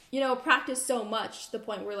 like, you know, practice so much to the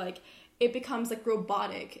point where, like, it becomes, like,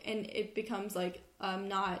 robotic and it becomes, like,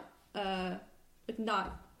 not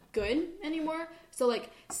good anymore. So,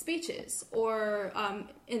 like, speeches or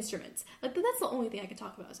instruments. Like, that's the only thing I can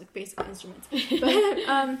talk about is, like, basic instruments. But,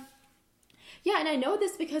 yeah, and I know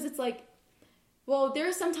this because it's, like, well, there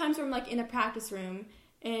are some times where I'm, like, in a practice room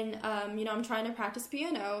and, you know, I'm trying to practice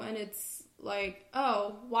piano and it's, like,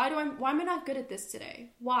 oh, why am I not good at this today?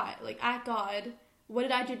 Why? Like, God, what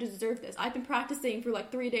did I do to deserve this? I've been practicing for,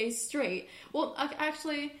 like, 3 days straight. Well,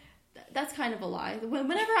 actually, that's kind of a lie.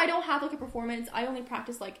 Whenever I don't have, like, a performance, I only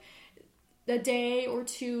practice, like, a day or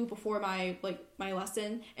 2 before my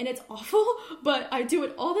lesson, and it's awful, but I do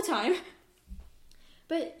it all the time.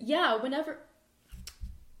 But, yeah, whenever...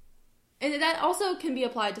 And that also can be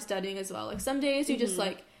applied to studying as well. Like, some days you just,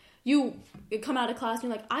 like, you come out of class and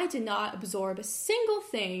you're like, I did not absorb a single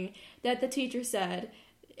thing that the teacher said,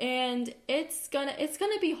 and it's gonna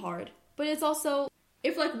be hard. But it's also,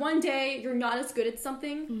 if, like, one day you're not as good at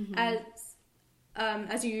something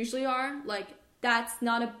as you usually are, like, that's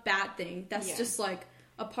not a bad thing. That's just, like,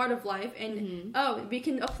 a part of life. And, we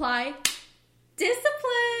can apply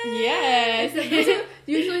discipline! Yes! Those are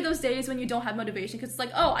usually those days when you don't have motivation, because it's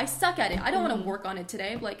like, oh, I suck at it. I don't want to work on it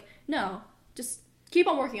today. Like, no, just keep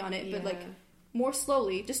on working on it, but, like, more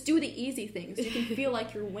slowly. Just do the easy things. You can feel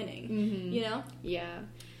like you're winning, you know? Yeah.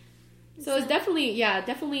 So it's definitely,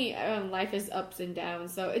 life is ups and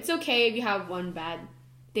downs. So it's okay if you have one bad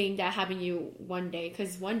thing that happened to you one day,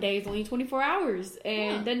 because one day is only 24 hours,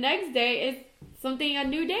 and the next day is a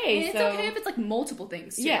new day. And it's okay if it's, like, multiple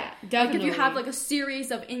things, too. Yeah, definitely. Like, if you have, like, a series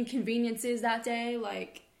of inconveniences that day,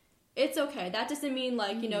 like, it's okay. That doesn't mean,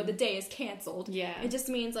 like, you know, the day is canceled. Yeah. It just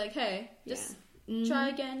means, like, hey, just try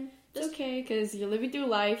again. It's okay, because you're living through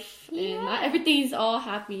life, and not everything's all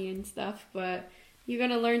happy and stuff, but you're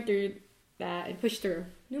gonna learn through that and push through.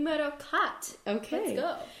 Numero 4. Okay. Let's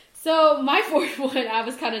go. So, my 4th one, I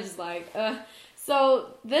was kind of just like,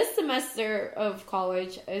 So, this semester of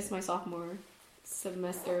college is my sophomore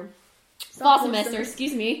semester. Fall semester,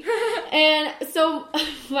 excuse me. And so,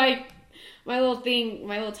 my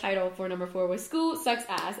little title for number 4 was School Sucks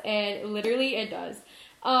Ass. And literally, it does.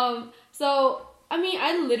 So, I mean,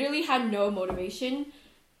 I literally had no motivation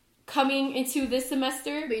coming into this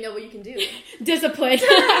semester. But you know what you can do? Discipline.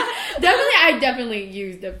 I definitely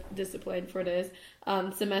used the discipline for this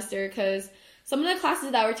semester, because some of the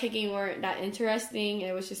classes that we're taking weren't that interesting.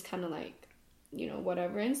 It was just kind of like, you know,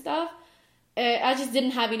 whatever and stuff. I just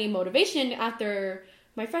didn't have any motivation after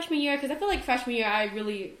my freshman year, because I feel like freshman year I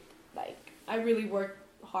really worked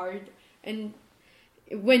hard and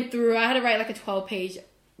went through. I had to write like a 12-page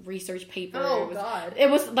research paper. Oh, God. It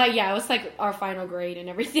was like, it was like our final grade and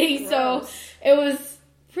everything. Gross. So it was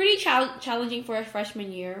pretty challenging for a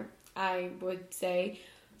freshman year, I would say.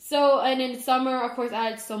 So, and in summer, of course, I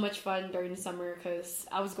had so much fun during the summer because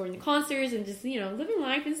I was going to concerts and just, you know, living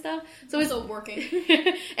life and stuff. So it's also working.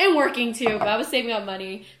 And working too, but I was saving up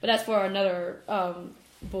money, but that's for another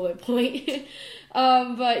bullet point.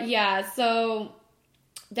 But yeah, so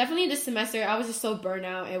definitely this semester I was just so burnt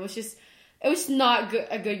out. It was not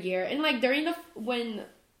a good year. And like during the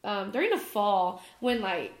fall when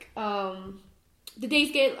like the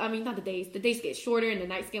days get shorter and the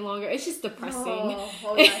nights get longer. It's just depressing.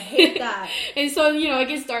 Oh, I hate that. And so, you know, it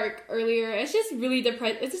gets dark earlier. It's just really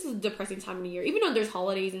it's just a depressing time of the year, even though there's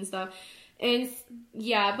holidays and stuff. And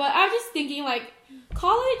yeah, but I'm just thinking like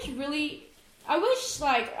college really, I wish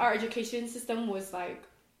like our education system was like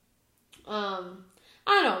I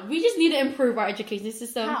don't know. We just need to improve our education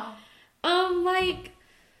system. How? Like,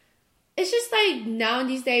 it's just like now in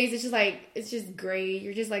these days, it's just grade.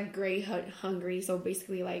 You're just like grade hungry. So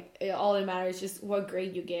basically, like, all that matters is just what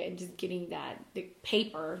grade you get and just getting the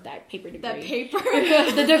paper degree. That paper?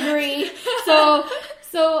 The degree. So,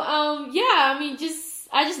 yeah, I mean,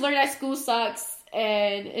 I just learned that school sucks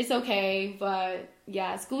and it's okay. But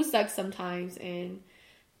yeah, school sucks sometimes, and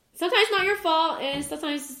sometimes not your fault, and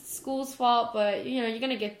sometimes it's school's fault, but you know, you're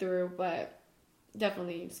gonna get through. But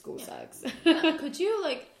definitely school sucks. Could you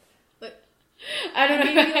like I don't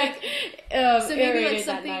know. Maybe like, so maybe like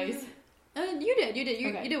something. Nice. You did. You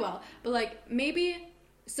did well. But like maybe,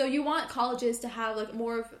 so you want colleges to have like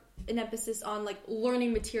more of an emphasis on like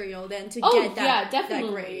learning material than to get that,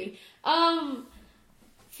 definitely. that grade.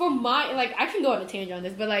 For my, like, I can go on a tangent on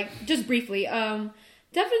this, but like just briefly, definitely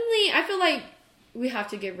I feel like we have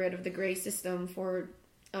to get rid of the grade system for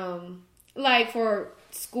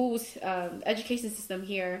schools, education system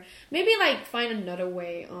here. Maybe like find another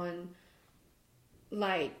way on,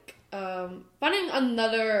 like, finding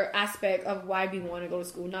another aspect of why we want to go to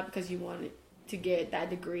school, not because you want to get that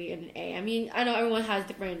degree and an A. I mean, I know everyone has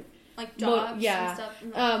different like jobs and stuff.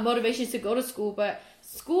 Motivations to go to school, but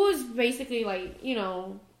school is basically like, you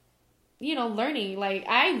know, learning. Like,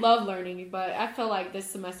 I love learning, but I feel like this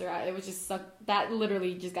semester it was just that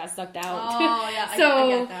literally just got sucked out. Oh yeah, so I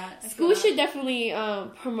get that. School should definitely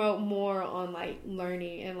promote more on like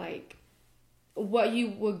learning and like what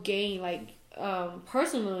you would gain, like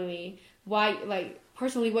personally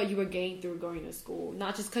what you would gain through going to school,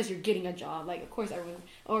 not just because you're getting a job. Like, of course everyone,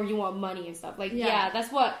 or you want money and stuff, like,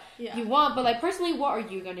 that's what you want, but like personally, what are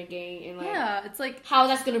you gonna gain, and like it's like how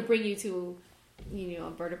that's gonna bring you to, you know,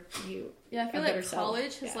 I feel like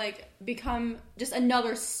college has like become just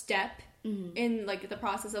another step in like the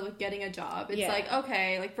process of like getting a job. It's like,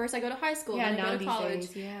 okay, like first I go to high school, then I go to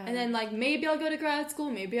college, and then like maybe I'll go to grad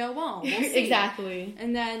school, maybe I won't. We'll see. Exactly.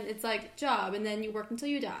 And then it's like job, and then you work until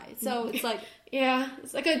you die. So it's like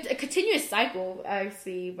it's like a continuous cycle, I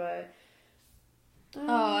see, but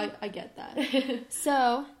I get that.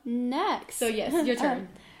 So next, yes, your turn.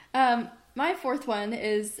 My fourth one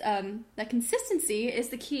is that consistency is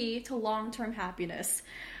the key to long-term happiness,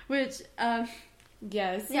 which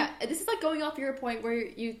yes. Yeah, this is like going off your point where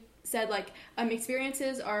you said like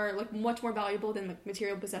experiences are like much more valuable than like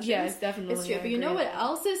material possessions. Yes, definitely. It's true. But you know what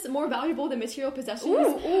else is more valuable than material possessions?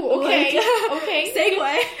 Ooh, okay. Okay.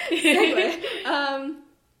 Segue.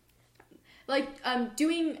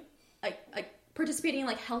 Doing like participating in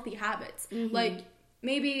like healthy habits. Like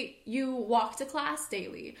maybe you walk to class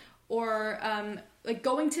daily, or like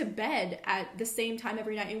going to bed at the same time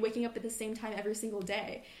every night and waking up at the same time every single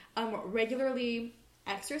day. Regularly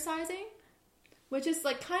exercising, which is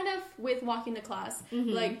like kind of with walking to class.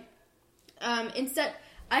 Like instead,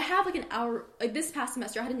 I have like an hour, like this past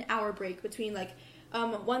semester I had an hour break between like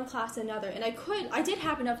one class and another, and I did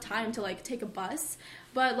have enough time to like take a bus,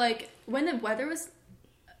 but like when the weather was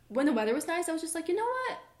nice, I was just like, you know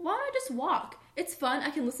what, why don't I just walk? It's fun. I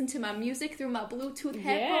can listen to my music through my Bluetooth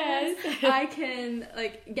headphones. I can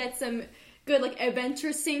like get some good like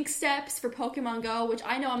adventure sync steps for Pokemon Go, which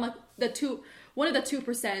I know I'm like one of the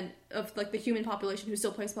 2% of like the human population who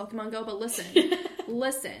still plays Pokemon Go. But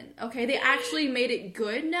listen, okay, they actually made it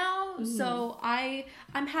good now, so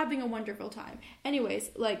I'm having a wonderful time.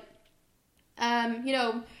 Anyways, like you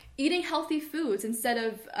know, eating healthy foods instead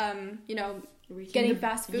of getting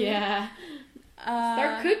fast food. Yeah.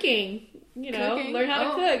 Start cooking. You know, learn how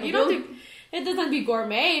to cook. You don't it doesn't have to be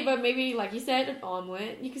gourmet, but maybe, like you said, an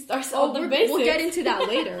omelet. You can start all the basics. We'll get into that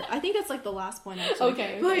later. I think that's like the last point, actually.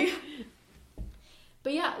 Okay.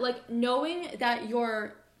 But yeah, like knowing that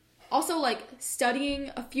you're also like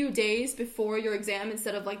studying a few days before your exam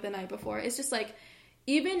instead of like the night before. It's just like,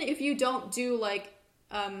 even if you don't do like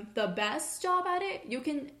the best job at it, you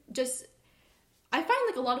can just, I find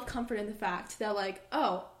like a lot of comfort in the fact that like,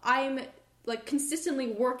 oh, I'm like consistently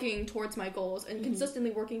working towards my goals and consistently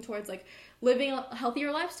working towards like living a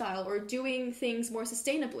healthier lifestyle or doing things more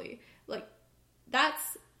sustainably. Like that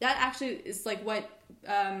actually is like what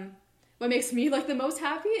makes me like the most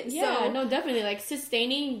happy. Yeah, no, definitely, like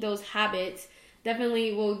sustaining those habits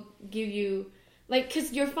definitely will give you like,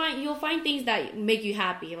 because you'll find things that make you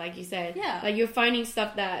happy, like you said. Yeah, like you're finding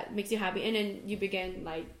stuff that makes you happy, and then you begin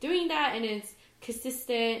like doing that, and it's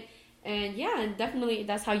consistent. And yeah, definitely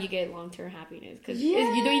that's how you get long-term happiness, because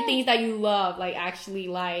you're doing things that you love, like actually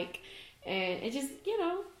like, and it just, you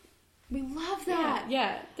know, we love that.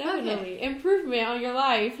 Yeah, definitely. Okay. Improvement on your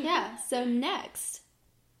life. Yeah. So next.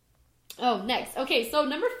 Okay, so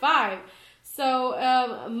number 5.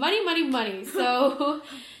 So money. So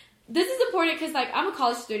this is important because, like, I'm a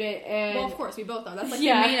college student, and well, of course, we both are. That's like the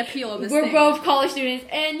main appeal of this We're thing. both college students,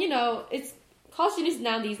 and you know, it's college students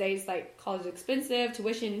now these days. Like, college is expensive,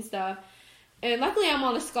 tuition and stuff. And luckily, I'm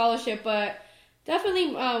on a scholarship, but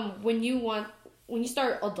definitely, when you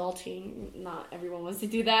start adulting, not everyone wants to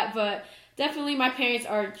do that, but definitely, my parents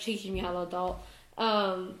are teaching me how to adult.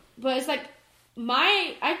 But it's like,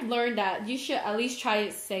 I've learned that you should at least try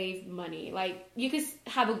to save money. Like, you could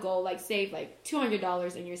have a goal, like save like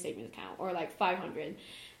 $200 in your savings account, or like $500,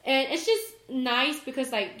 and it's just nice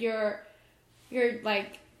because like you're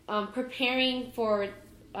like preparing for.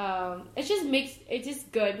 It's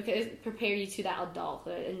just good because it prepares you to that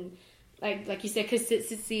adulthood, and like you said,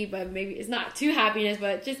 consistency. But maybe it's not too happiness,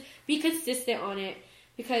 but just be consistent on it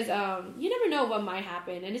because you never know what might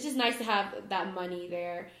happen, and it's just nice to have that money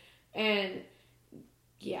there. And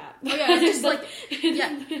yeah. Oh, yeah, it's just like,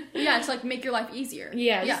 yeah, it's like make your life easier.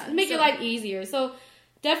 Yeah, make your life easier. So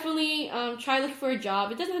definitely try looking for a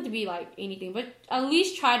job. It doesn't have to be like anything, but at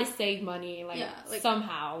least try to save money, like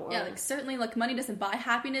somehow. Yeah, like certainly like money doesn't buy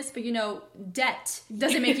happiness, but you know, debt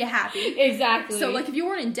doesn't make you happy. Exactly. So like if you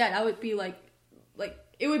weren't in debt, I would be like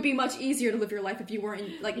it would be much easier to live your life if you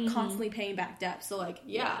weren't like constantly paying back debt. So like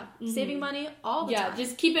saving money all the time. Yeah,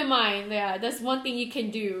 just keep in mind, that's one thing you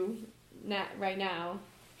can do right now.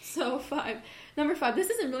 So number 5, this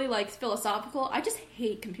isn't really like philosophical. I just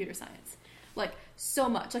hate computer science. Like so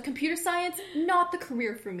much. Like computer science, not the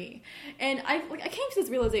career for me. And I came to this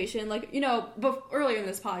realization, like, you know, earlier in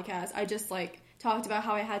this podcast, I just like talked about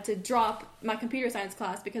how I had to drop my computer science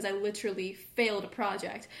class because I literally failed a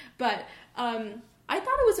project. But I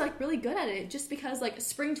thought I was like really good at it just because like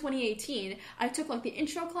spring 2018 I took like the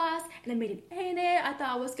intro class and I made an A in it. I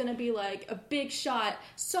thought I was gonna be like a big shot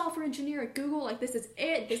software engineer at Google. Like this is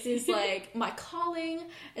it. This is like my calling.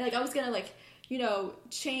 And like I was gonna like, you know,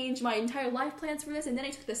 change my entire life plans for this. And then I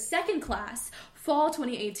took the second class fall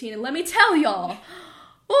 2018 and let me tell y'all,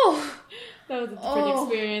 that was a different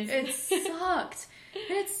experience. It sucked.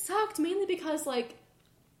 And it sucked mainly because like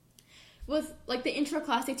with like the intro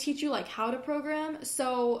class, they teach you like how to program.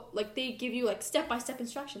 So like they give you like step-by-step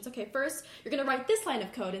instructions. Okay, first you're gonna write this line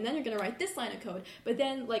of code, and then you're gonna write this line of code. But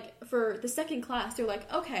then like for the second class, they're like,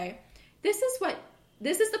 okay, this is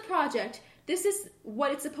the project. This is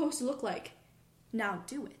what it's supposed to look like. Now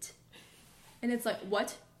do it. And it's like,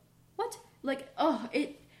 what? Like,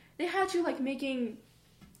 they had you like making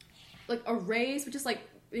like arrays, which is like,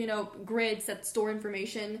 you know, grids that store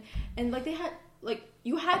information, and like they had like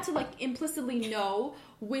you had to like implicitly know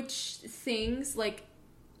which things like,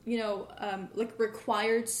 you know, like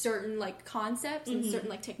required certain like concepts and certain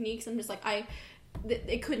like techniques. I'm just like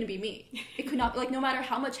it couldn't be me. It could not, like, no matter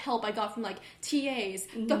how much help I got from like TAs,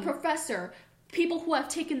 the professor, people who have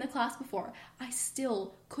taken the class before, I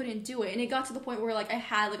still couldn't do it. And it got to the point where like I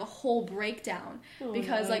had like a whole breakdown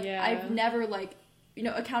because like I've never like, you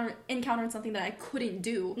know, encountered something that I couldn't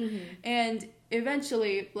do. And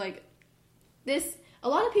eventually like a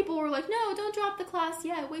lot of people were like, no, don't drop the class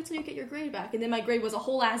yet, wait till you get your grade back. And then my grade was a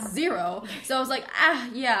whole ass 0. So I was like,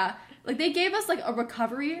 yeah. Like they gave us like a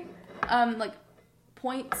recovery like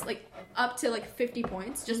points, like up to like 50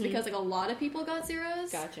 points just because like a lot of people got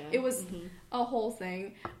 0s. Gotcha. It was a whole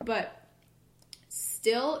thing, but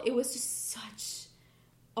still it was just such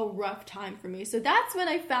a rough time for me. So that's when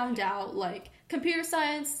I found out like computer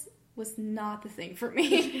science was not the thing for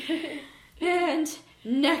me. And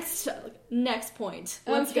next point.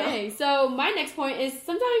 Let's go. So my next point is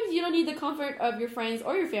sometimes you don't need the comfort of your friends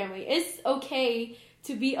or your family. It's okay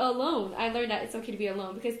to be alone. I learned that it's okay to be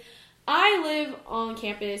alone because I live on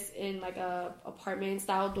campus in like a apartment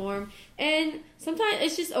style dorm, and sometimes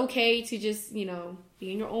it's just okay to just, you know,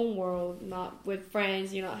 be in your own world, not with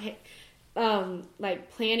friends, you know, like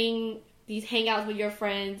planning these hangouts with your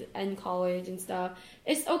friends in college and stuff.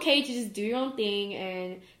 It's okay to just do your own thing,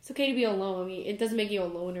 and it's okay to be alone. I mean, it doesn't make you a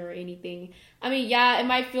loner or anything. I mean, yeah, it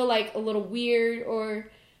might feel like a little weird or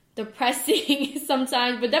depressing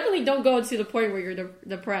sometimes, but definitely don't go to the point where you're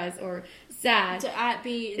depressed or sad. To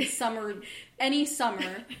be in any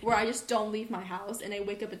summer where I just don't leave my house and I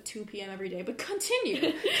wake up at 2 p.m. every day. But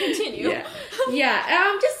continue. Yeah.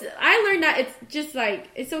 I learned that it's just like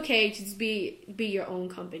it's okay to just be your own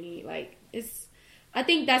company. Like I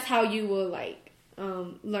think that's how you will like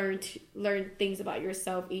learn things about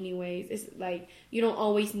yourself. Anyways, it's like you don't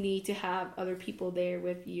always need to have other people there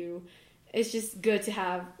with you. It's just good to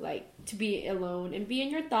have, like, to be alone and be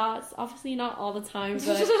in your thoughts. Obviously, not all the time,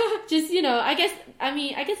 but just, you know, I guess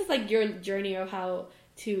it's, like, your journey of how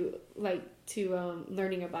to, like,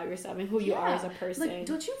 learning about yourself and who you are as a person. Like,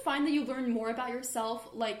 don't you find that you learn more about yourself,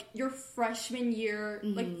 like, your freshman year,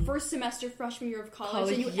 like, first semester freshman year of college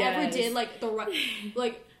than you ever did, like,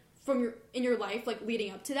 like, in your life, like,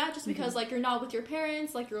 leading up to that, just because, like, you're not with your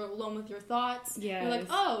parents, like, you're alone with your thoughts. You're like,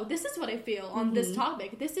 oh, this is what I feel on this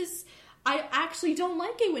topic. I actually don't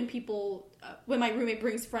like it when people, when my roommate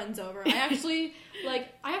brings friends over. I actually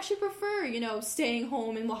prefer, you know, staying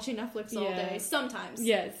home and watching Netflix all day, sometimes.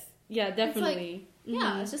 Yes. Yeah, definitely. It's like,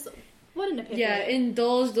 yeah, it's just, what an epiphany. Yeah,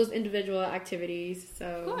 indulge those individual activities. So,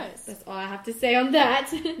 of course. That's all I have to say on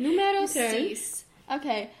that. Numero 6.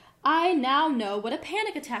 Okay, I now know what a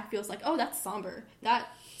panic attack feels like. Oh, that's somber. That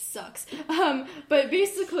sucks. But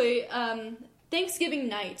basically, Thanksgiving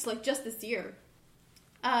night, like, just this year,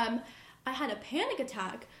 I had a panic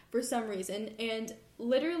attack for some reason, and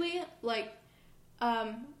literally, like,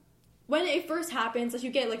 when it first happens, like,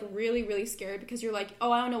 you get, like, really, really scared because you're like,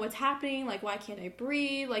 oh, I don't know what's happening, like, why can't I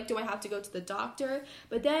breathe, like, do I have to go to the doctor?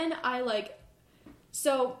 But then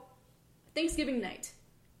so, Thanksgiving night,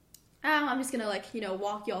 I'm just gonna, like, you know,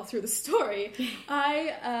 walk y'all through the story.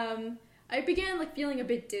 I began, like, feeling a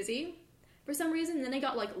bit dizzy for some reason, and then it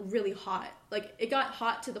got, like, really hot. Like, it got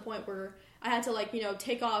hot to the point where I had to, like, you know,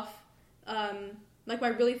 take off like, my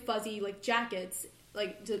really fuzzy, like, jackets,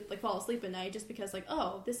 like, to, like, fall asleep at night, just because, like,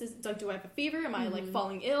 oh, this is, like, do I have a fever? Am I, like,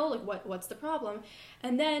 falling ill? Like, what's the problem?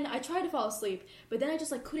 And then I tried to fall asleep, but then I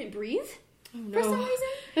just, like, couldn't breathe for some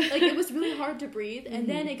reason. Like, it was really hard to breathe, and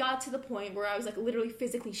then it got to the point where I was, like, literally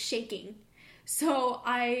physically shaking. So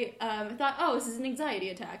I thought, oh, this is an anxiety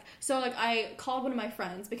attack. So, like, I called one of my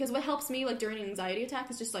friends, because what helps me, like, during an anxiety attack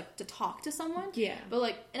is just, like, to talk to someone. Yeah. But,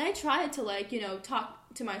 like, and I tried to, like, you know, talk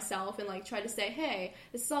to myself and, like, try to say, hey,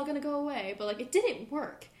 this is all gonna go away. But, like, it didn't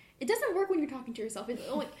work. It doesn't work when you're talking to yourself.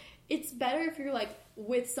 It's better if you're, like,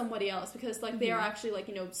 with somebody else, because, like, they are actually, like,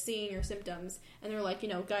 you know, seeing your symptoms, and they're, like, you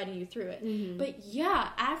know, guiding you through it. But, yeah,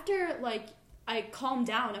 after, like, I calmed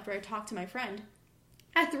down after I talked to my friend,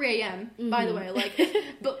 at 3 a.m., by the way, like,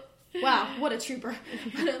 but, wow, what a trooper.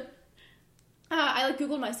 I, like,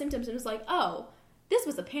 Googled my symptoms and was like, oh, this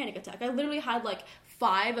was a panic attack. I literally had, like,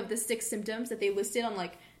 5 of the 6 symptoms that they listed on,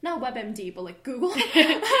 like, not WebMD, but, like, Google.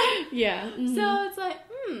 Yeah. So it's like,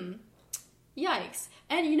 yikes.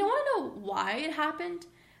 And you want to know why it happened?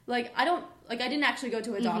 Like, I didn't actually go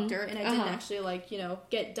to a doctor, and I didn't actually, like, you know,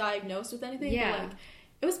 get diagnosed with anything. Yeah. But, like,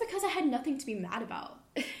 it was because I had nothing to be mad about.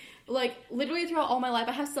 Like, literally throughout all my life,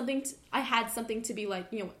 I had something to be, like,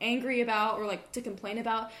 you know, angry about or, like, to complain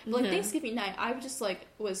about. But, like, Thanksgiving night, I just, like,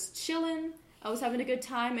 was chilling. I was having a good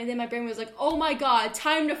time. And then my brain was like, oh, my God,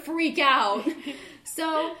 time to freak out.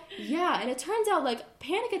 So, yeah. And it turns out, like,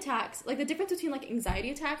 panic attacks, like, the difference between, like,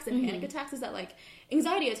 anxiety attacks and panic attacks is that, like,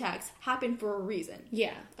 anxiety attacks happen for a reason.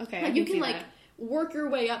 Yeah. Okay. Like, you can, like, work your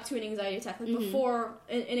way up to an anxiety attack, like, before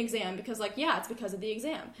an exam. Because, like, yeah, it's because of the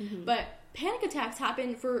exam. But panic attacks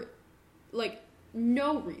happen for, like,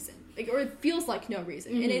 no reason, like, or it feels like no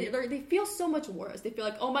reason, and they feel so much worse. They feel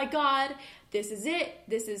like, oh my God, this is it,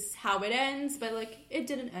 this is how it ends, but, like, it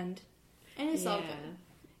didn't end, and it's all good.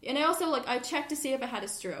 And I also, like, I checked to see if I had a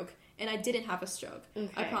stroke, and I didn't have a stroke.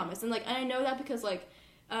 I promise. And, like, and I know that because, like,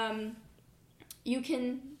 you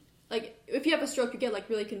can, like, if you have a stroke, you get, like,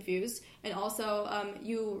 really confused, and also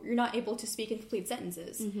you're not able to speak in complete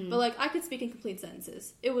sentences. But, like, I could speak in complete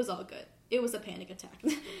sentences. It was all good. It was a panic attack.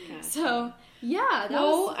 Gotcha. So, yeah.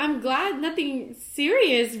 I'm glad nothing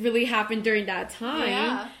serious really happened during that time.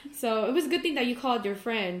 Yeah. So, it was a good thing that you called your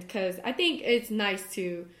friend, because I think it's nice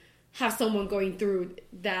to have someone going through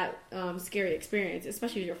that scary experience,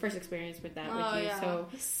 especially your first experience with that with you. Yeah. So,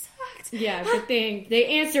 it sucked. Yeah, good thing. They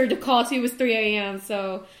answered the call too. It was 3 a.m.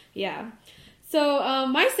 So, yeah. So,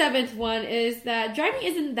 my 7th one is that driving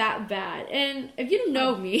isn't that bad. And if you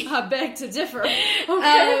know me... I beg to differ.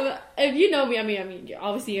 Okay. If you know me, I mean,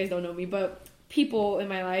 obviously you guys don't know me, but people in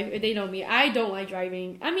my life, if they know me, I don't like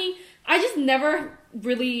driving. I mean, I just never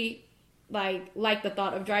really, like the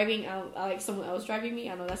thought of driving. I like someone else driving me.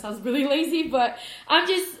 I know that sounds really lazy, but I'm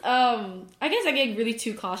just, I guess I get really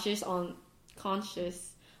too conscious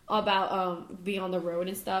about being on the road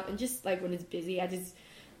and stuff. And just, like, when it's busy,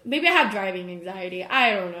 maybe I have driving anxiety.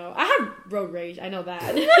 I don't know. I have road rage. I know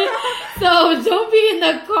that. So don't be in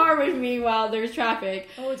the car with me while there's traffic.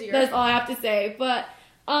 Oh, dear. That's all I have to say. But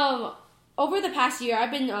over the past year, I've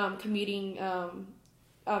been commuting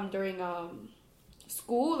during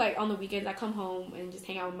school. Like, on the weekends, I come home and just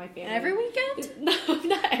hang out with my family. Every weekend? No,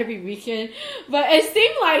 not every weekend. But it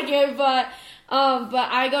seemed like it. But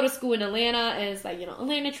I go to school in Atlanta, and it's like, you know,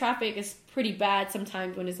 Atlanta traffic is pretty bad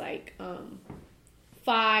sometimes when it's like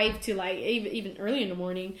 5 to, like, even early in the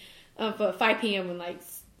morning, but 5 p.m. when, like,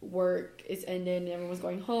 work is ended and everyone's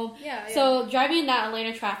going home. Yeah. So driving in that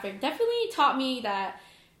Atlanta traffic definitely taught me that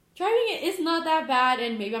driving is not that bad,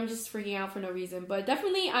 and maybe I'm just freaking out for no reason. But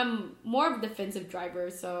definitely I'm more of a defensive driver,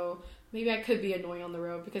 so maybe I could be annoying on the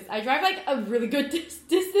road because I drive like a really good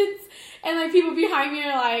distance, and like people behind me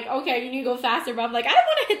are like, okay, you need to go faster, but I'm like, I don't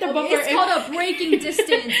want to hit the bumper. It's called a braking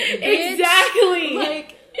distance. Exactly.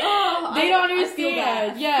 Like, they don't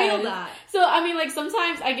understand. I feel that. So I mean, like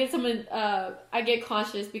sometimes I get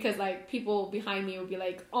cautious because like people behind me will be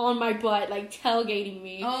like on my butt, like tailgating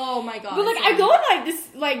me. Oh my god! But like I go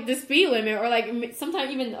like the speed limit, or like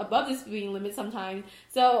sometimes even above the speed limit sometimes.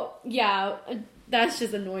 So yeah, that's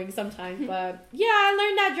just annoying sometimes. But yeah, I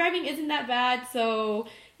learned that driving isn't that bad. So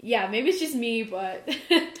yeah, maybe it's just me, but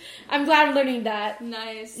I'm glad I'm learning that.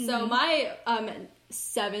 Nice. Mm-hmm. So my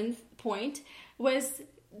 7th point was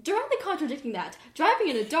directly contradicting that. Driving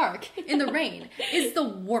in the dark, in the rain, is the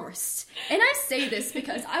worst. And I say this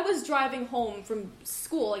because I was driving home from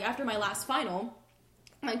school, like after my last final,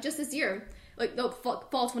 like just this year, like the fall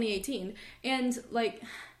 2018, and like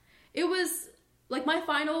it was like my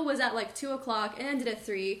final was at like 2:00 and ended at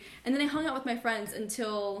 3, and then I hung out with my friends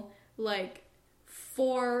until like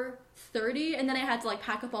 4:30, and then I had to like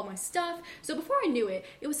pack up all my stuff. So before I knew it,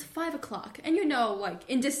 it was 5:00, and you know, like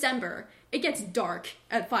in December, it gets dark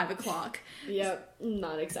at 5:00. Yep,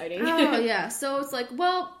 not exciting. Oh yeah, so it's like,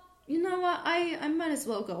 well, you know what? I might as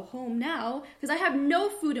well go home now because I have no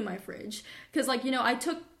food in my fridge. Because like, you know, I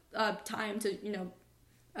took time to, you know,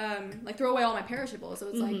 like throw away all my perishables. So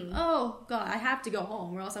it's like, oh god, I have to go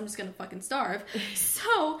home or else I'm just gonna fucking starve.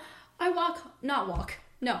 So I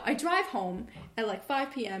I drive home at like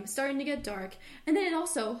 5 p.m., starting to get dark, and then it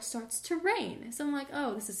also starts to rain. So I'm like,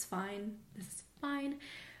 oh, this is fine.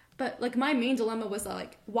 But like my main dilemma was that,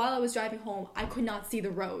 like, while I was driving home, I could not see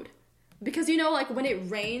the road. Because, you know, like when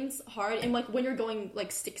it rains hard, and like when you're going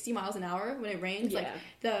like 60 miles an hour, when it rains, like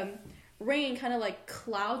the rain kind of like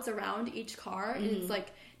clouds around each car, and it's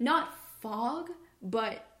like not fog,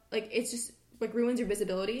 but like it's just like ruins your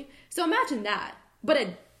visibility. So imagine that, but at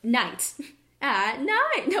night. At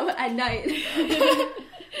night.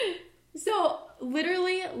 So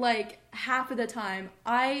literally like half of the time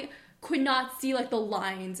I could not see like the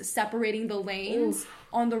lines separating the lanes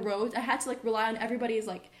on the roads. I had to like rely on everybody's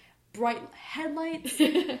like bright headlights.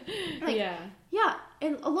 Like, yeah,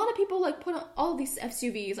 and a lot of people like put on all these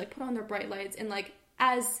SUVs, like put on their bright lights, and like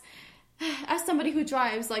as somebody who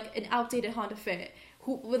drives like an outdated Honda Fit,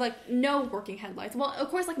 who with like no working headlights. Well, of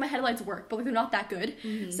course, like my headlights work, but like they're not that good.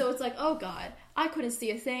 So it's like, oh god, I couldn't see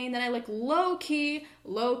a thing. Then I like low key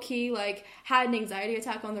like had an anxiety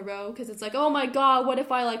attack on the road because it's like, oh my god, what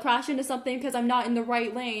if I like crash into something because I'm not in the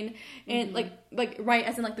right lane, and like right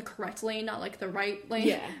as in like the correct lane, not like the right lane.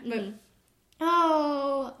 Yeah. But,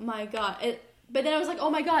 oh my god. But then I was like, oh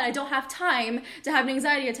my god, I don't have time to have an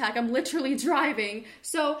anxiety attack. I'm literally driving.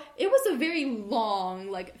 So it was a very long,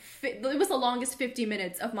 like, it was the longest 50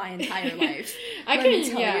 minutes of my entire life. I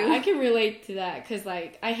can relate to that because,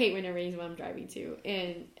 like, I hate when it rains when I'm driving too.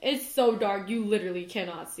 And it's so dark, you literally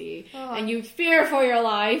cannot see. Oh. And you fear for your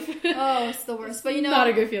life. Oh, it's the worst. But, you know, not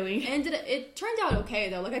a good feeling. And it turned out okay,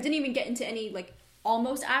 though. Like, I didn't even get into any, like,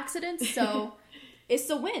 almost accidents. So it's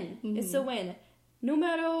a win. It's a win.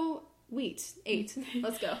 Numero 8.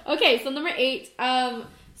 Let's go. Okay, so number 8.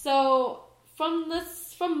 So from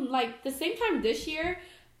like the same time this year,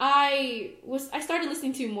 I started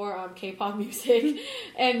listening to more K-pop music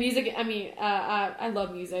and music. I mean, I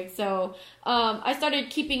love music, so I started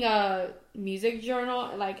keeping a music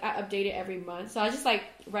journal. Like I update it every month, so I just like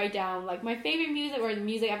write down like my favorite music or the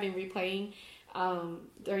music I've been replaying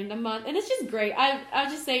during the month, and it's just great. I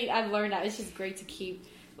just say I've learned that it's just great to keep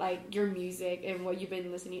like your music and what you've been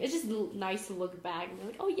listening. It's just nice to look back and be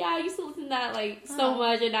like, oh yeah, I used to listen to that like so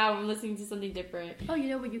much, and now I'm listening to something different. Oh, you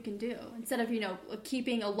know what you can do? Instead of, you know,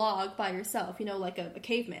 keeping a log by yourself, you know, like a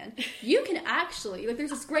caveman, you can actually, like, there's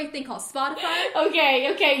this great thing called Spotify.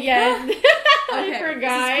 Okay, yes. I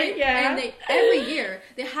forgot. Yeah. And every year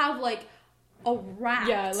they have like a rap.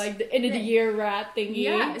 Yeah, like the end of the year rap thingy.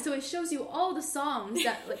 Yeah, so it shows you all the songs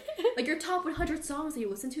that like your top 100 songs that you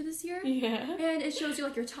listened to this year. Yeah. And it shows you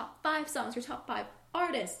like your top 5 songs, your top 5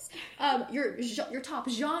 artists, your top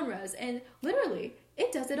genres, and literally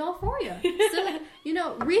it does it all for you. So like, you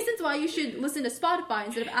know, reasons why you should listen to Spotify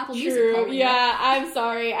instead of Apple Music. True. Yeah, I'm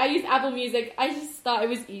sorry. I use Apple Music. I just thought it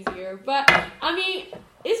was easier. But I mean,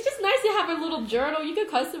 it's just nice to have a little journal. You can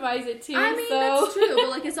customize it too. I mean, so. that's true, but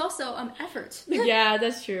like it's also effort. Yeah,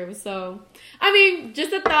 that's true. So, I mean,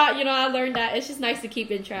 just a thought, I learned that it's just nice to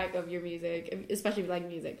keep in track of your music, especially if you like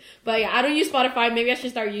music. But yeah, I don't use Spotify. Maybe I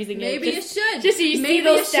should start using it. Maybe you should. Just so you see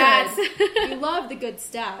those stats. You love the good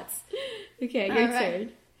stats. Okay, your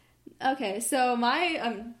turn. Okay, so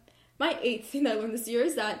my 8th thing that I learned this year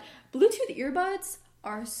is that Bluetooth earbuds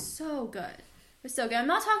are so good. They're so good. I'm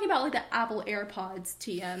not talking about like the Apple AirPods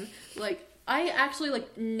TM. Like I actually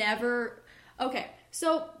like never. Okay,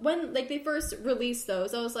 so when like they first released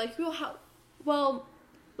those, I was like, well,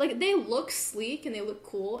 like they look sleek and they look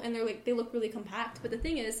cool and they look really compact. But the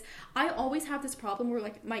thing is, I always have this problem where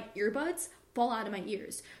like my earbuds fall out of my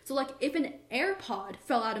ears. So like if an AirPod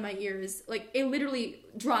fell out of my ears, like it literally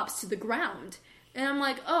drops to the ground. And I'm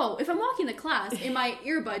like, oh, if I'm walking to class and my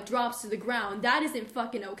earbud drops to the ground, that isn't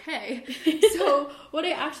fucking okay. So what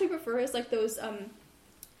I actually prefer is like those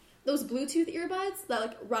Bluetooth earbuds that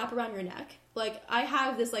like wrap around your neck. Like I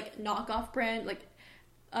have this like knockoff brand, like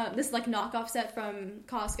this like knockoff set from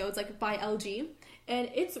Costco. It's like by LG. And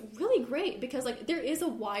it's really great because like there is a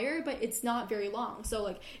wire, but it's not very long. So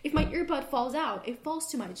like if my earbud falls out, it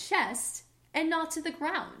falls to my chest and not to the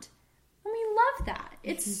ground. And we love that.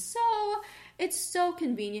 It's so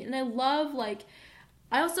convenient. And I love like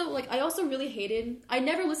I also really hated, I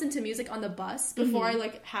never listened to music on the bus before I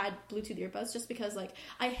like had Bluetooth earbuds, just because like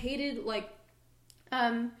I hated like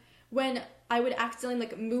when I would accidentally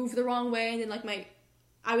like move the wrong way and then like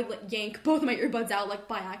I would like yank both my earbuds out like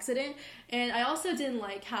by accident. And I also didn't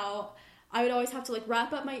like how I would always have to like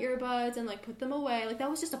wrap up my earbuds and like put them away. Like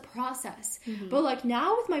that was just a process. But like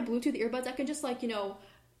now with my Bluetooth earbuds, I can just like,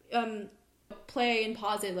 play and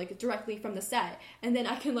pause it like directly from the set, and then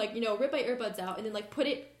I can like rip my earbuds out and then like put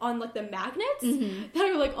it on like the magnets that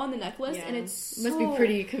are like on the necklace, and must be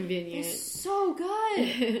pretty convenient. It's so good.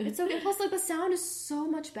 It's so good. Plus like the sound is so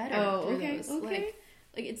much better. Okay.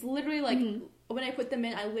 Like it's literally like when I put them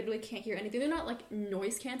in, I literally can't hear anything. They're not like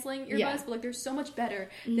noise canceling earbuds, but like they're so much better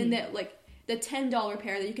than that like the $10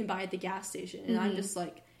 pair that you can buy at the gas station. And I'm just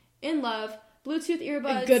like in love. Bluetooth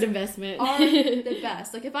earbuds, a good investment, are the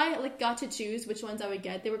best. Like if I like got to choose which ones I would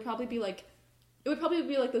get, it would probably be like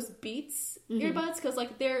those Beats earbuds, because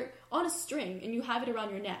like they're on a string and you have it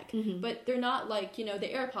around your neck, but they're not like the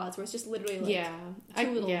AirPods where it's just literally like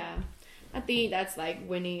I think that's like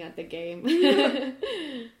winning at the game.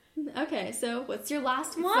 Okay, so what's your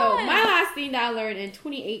last one? So my last thing that I learned in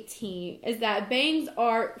 2018 is that bangs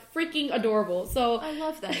are freaking adorable. So I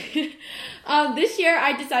love that. This year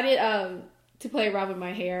I decided to play around with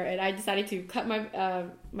my hair, and I decided to cut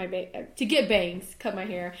to get bangs, cut my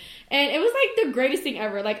hair, and it was like the greatest thing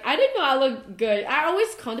ever. Like I didn't know I looked good. I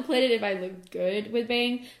always contemplated if I looked good with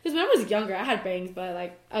bangs, because when I was younger I had bangs, but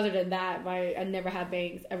like other than that, I never had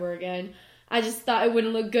bangs ever again. I just thought it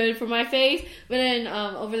wouldn't look good for my face, but then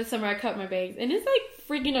over the summer I cut my bangs, and it's like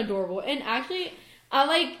freaking adorable. And actually, I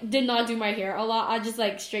like did not do my hair a lot. I just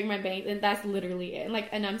like straighten my bangs, and that's literally it.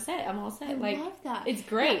 And I'm set. I'm all set. I love that. It's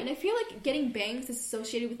great. Yeah, and I feel like getting bangs is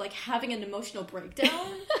associated with like having an emotional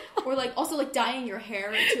breakdown, or like also like dyeing your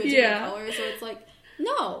hair into a different color. So it's like,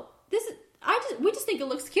 no, we just think it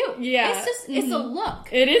looks cute. Yeah. It's just, it's a look.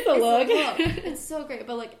 It is a look. It's so great.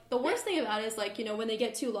 But like, the worst thing about it is like, when they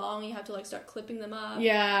get too long, you have to like start clipping them up.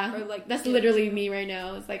 Yeah. Or like, that's literally me right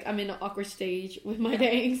now. It's like, I'm in an awkward stage with my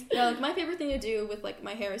bangs. Yeah, like my favorite thing to do with like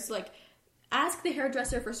my hair is to like, ask the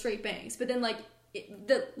hairdresser for straight bangs. But then like,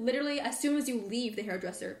 literally as soon as you leave the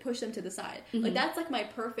hairdresser, push them to the side. Like that's like my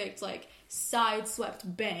perfect like side swept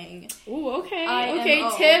bang. Ooh, okay.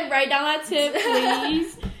 Tip, write down that tip,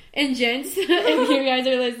 please. And gents, if you guys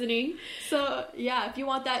are listening. So yeah, if you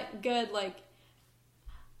want that good like,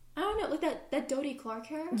 I don't know, like that Dodie Clark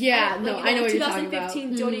hair. Yeah, I know what you're talking about.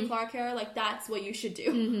 2015 Dodie Clark hair, like that's what you should do.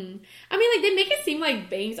 I mean, like they make it seem like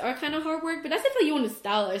bangs are kind of hard work, but that's if like, you want to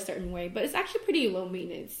style it a certain way. But it's actually pretty low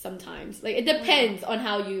maintenance sometimes. Like it depends on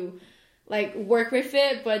how you like work with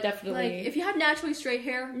it, but definitely like if you have naturally straight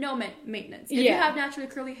hair, no maintenance. If you have naturally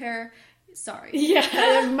curly hair, sorry. Yeah,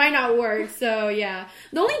 it might not work. So yeah,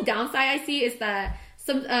 the only downside I see is that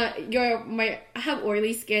I have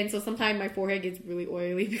oily skin, so sometimes my forehead gets really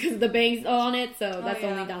oily because of the bangs on it. So that's the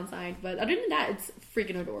only downside. But other than that, it's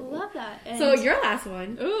freaking adorable. I love that. And so your last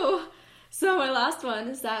one. Ooh. So my last one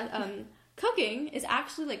is that cooking is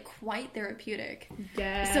actually like quite therapeutic.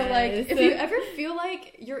 Yes. So like if you ever feel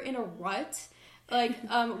like you're in a rut, like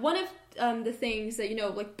one of the things that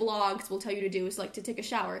like blogs will tell you to do is like to take a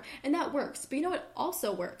shower, and that works. But you know what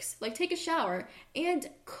also works? Like take a shower and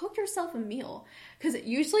cook yourself a meal, because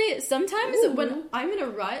sometimes when I'm in a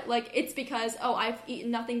rut, like it's because I've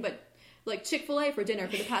eaten nothing but like Chick-fil-A for dinner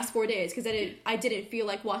for the past 4 days because I didn't feel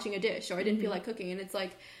like washing a dish or I didn't feel like cooking. And it's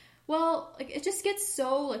like, well, like it just gets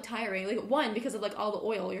so like tiring. Like, one, because of like all the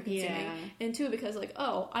oil you're consuming, and two, because like,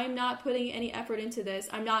 oh, I'm not putting any effort into this.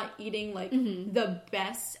 I'm not eating like the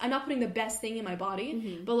best. I'm not putting the best thing in my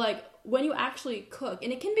body. But like when you actually cook,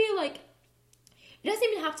 and it can be like, it doesn't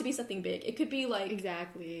even have to be something big. It could be like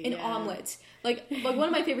an omelet. Like one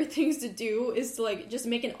of my favorite things to do is to like just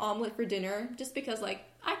make an omelet for dinner, just because like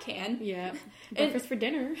I can. Yeah, breakfast for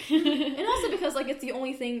dinner. And also because like it's the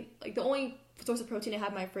only thing, like the only source of protein I have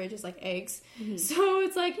in my fridge is like eggs. So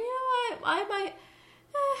it's like, you know what, I might.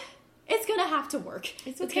 It's gonna have to work.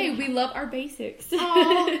 It's okay. We love our basics.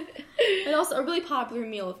 And also a really popular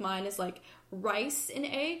meal of mine is like rice and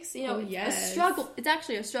eggs. You know, a struggle. It's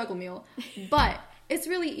actually a struggle meal, but it's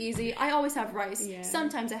really easy. I always have rice. Yeah.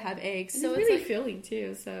 Sometimes I have eggs. So it's really like, filling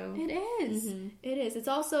too. So it is. It is. It's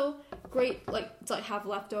also great, like to like have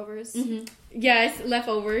leftovers. Yes,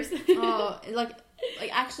 leftovers.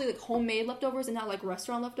 Like actually like homemade leftovers and not like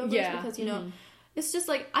restaurant leftovers. Yeah. Because you know, it's just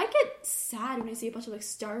like I get sad when I see a bunch of like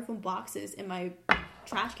styrofoam boxes in my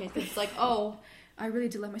trash can. Because it's like, oh, I really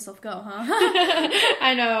did let myself go, huh?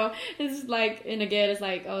 I know. It's like, and again, it's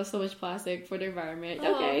like, oh, so much plastic for the environment.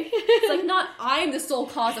 Okay. It's like, not I'm the sole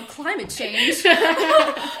cause of climate change. But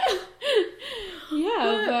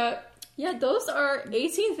yeah, those are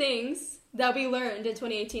 18 things that we learned in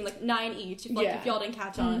 2018, like 9 each, if y'all didn't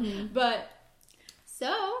catch on. But,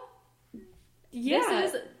 so... Yeah,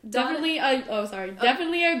 this is definitely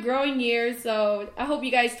definitely a growing year. So I hope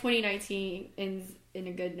you guys 2019 ends in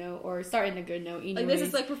a good note or start in a good note. Anyways. Like this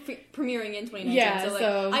is like premiering in 2019. Yeah,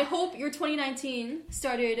 so I hope your 2019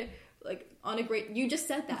 started like on a great. You just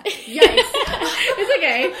said that. Yikes! It's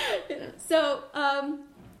okay. So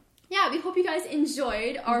yeah, we hope you guys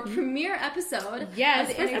enjoyed our premiere episode.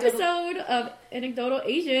 Yes, first episode of Anecdotal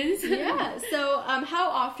Asians. Yeah. So how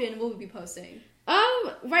often will we be posting?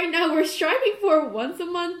 Right now we're striving for once a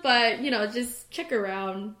month, but you know, just check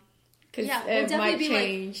around because it might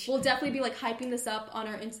change. We'll definitely be like hyping this up on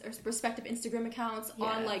our respective Instagram accounts,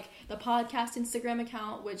 on like the podcast Instagram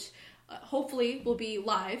account, which hopefully will be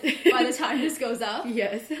live by the time this goes up.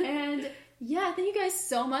 Yes. And yeah, thank you guys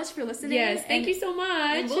so much for listening. Yes, thank you so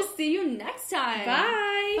much. And we'll see you next time.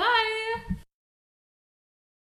 Bye. Bye.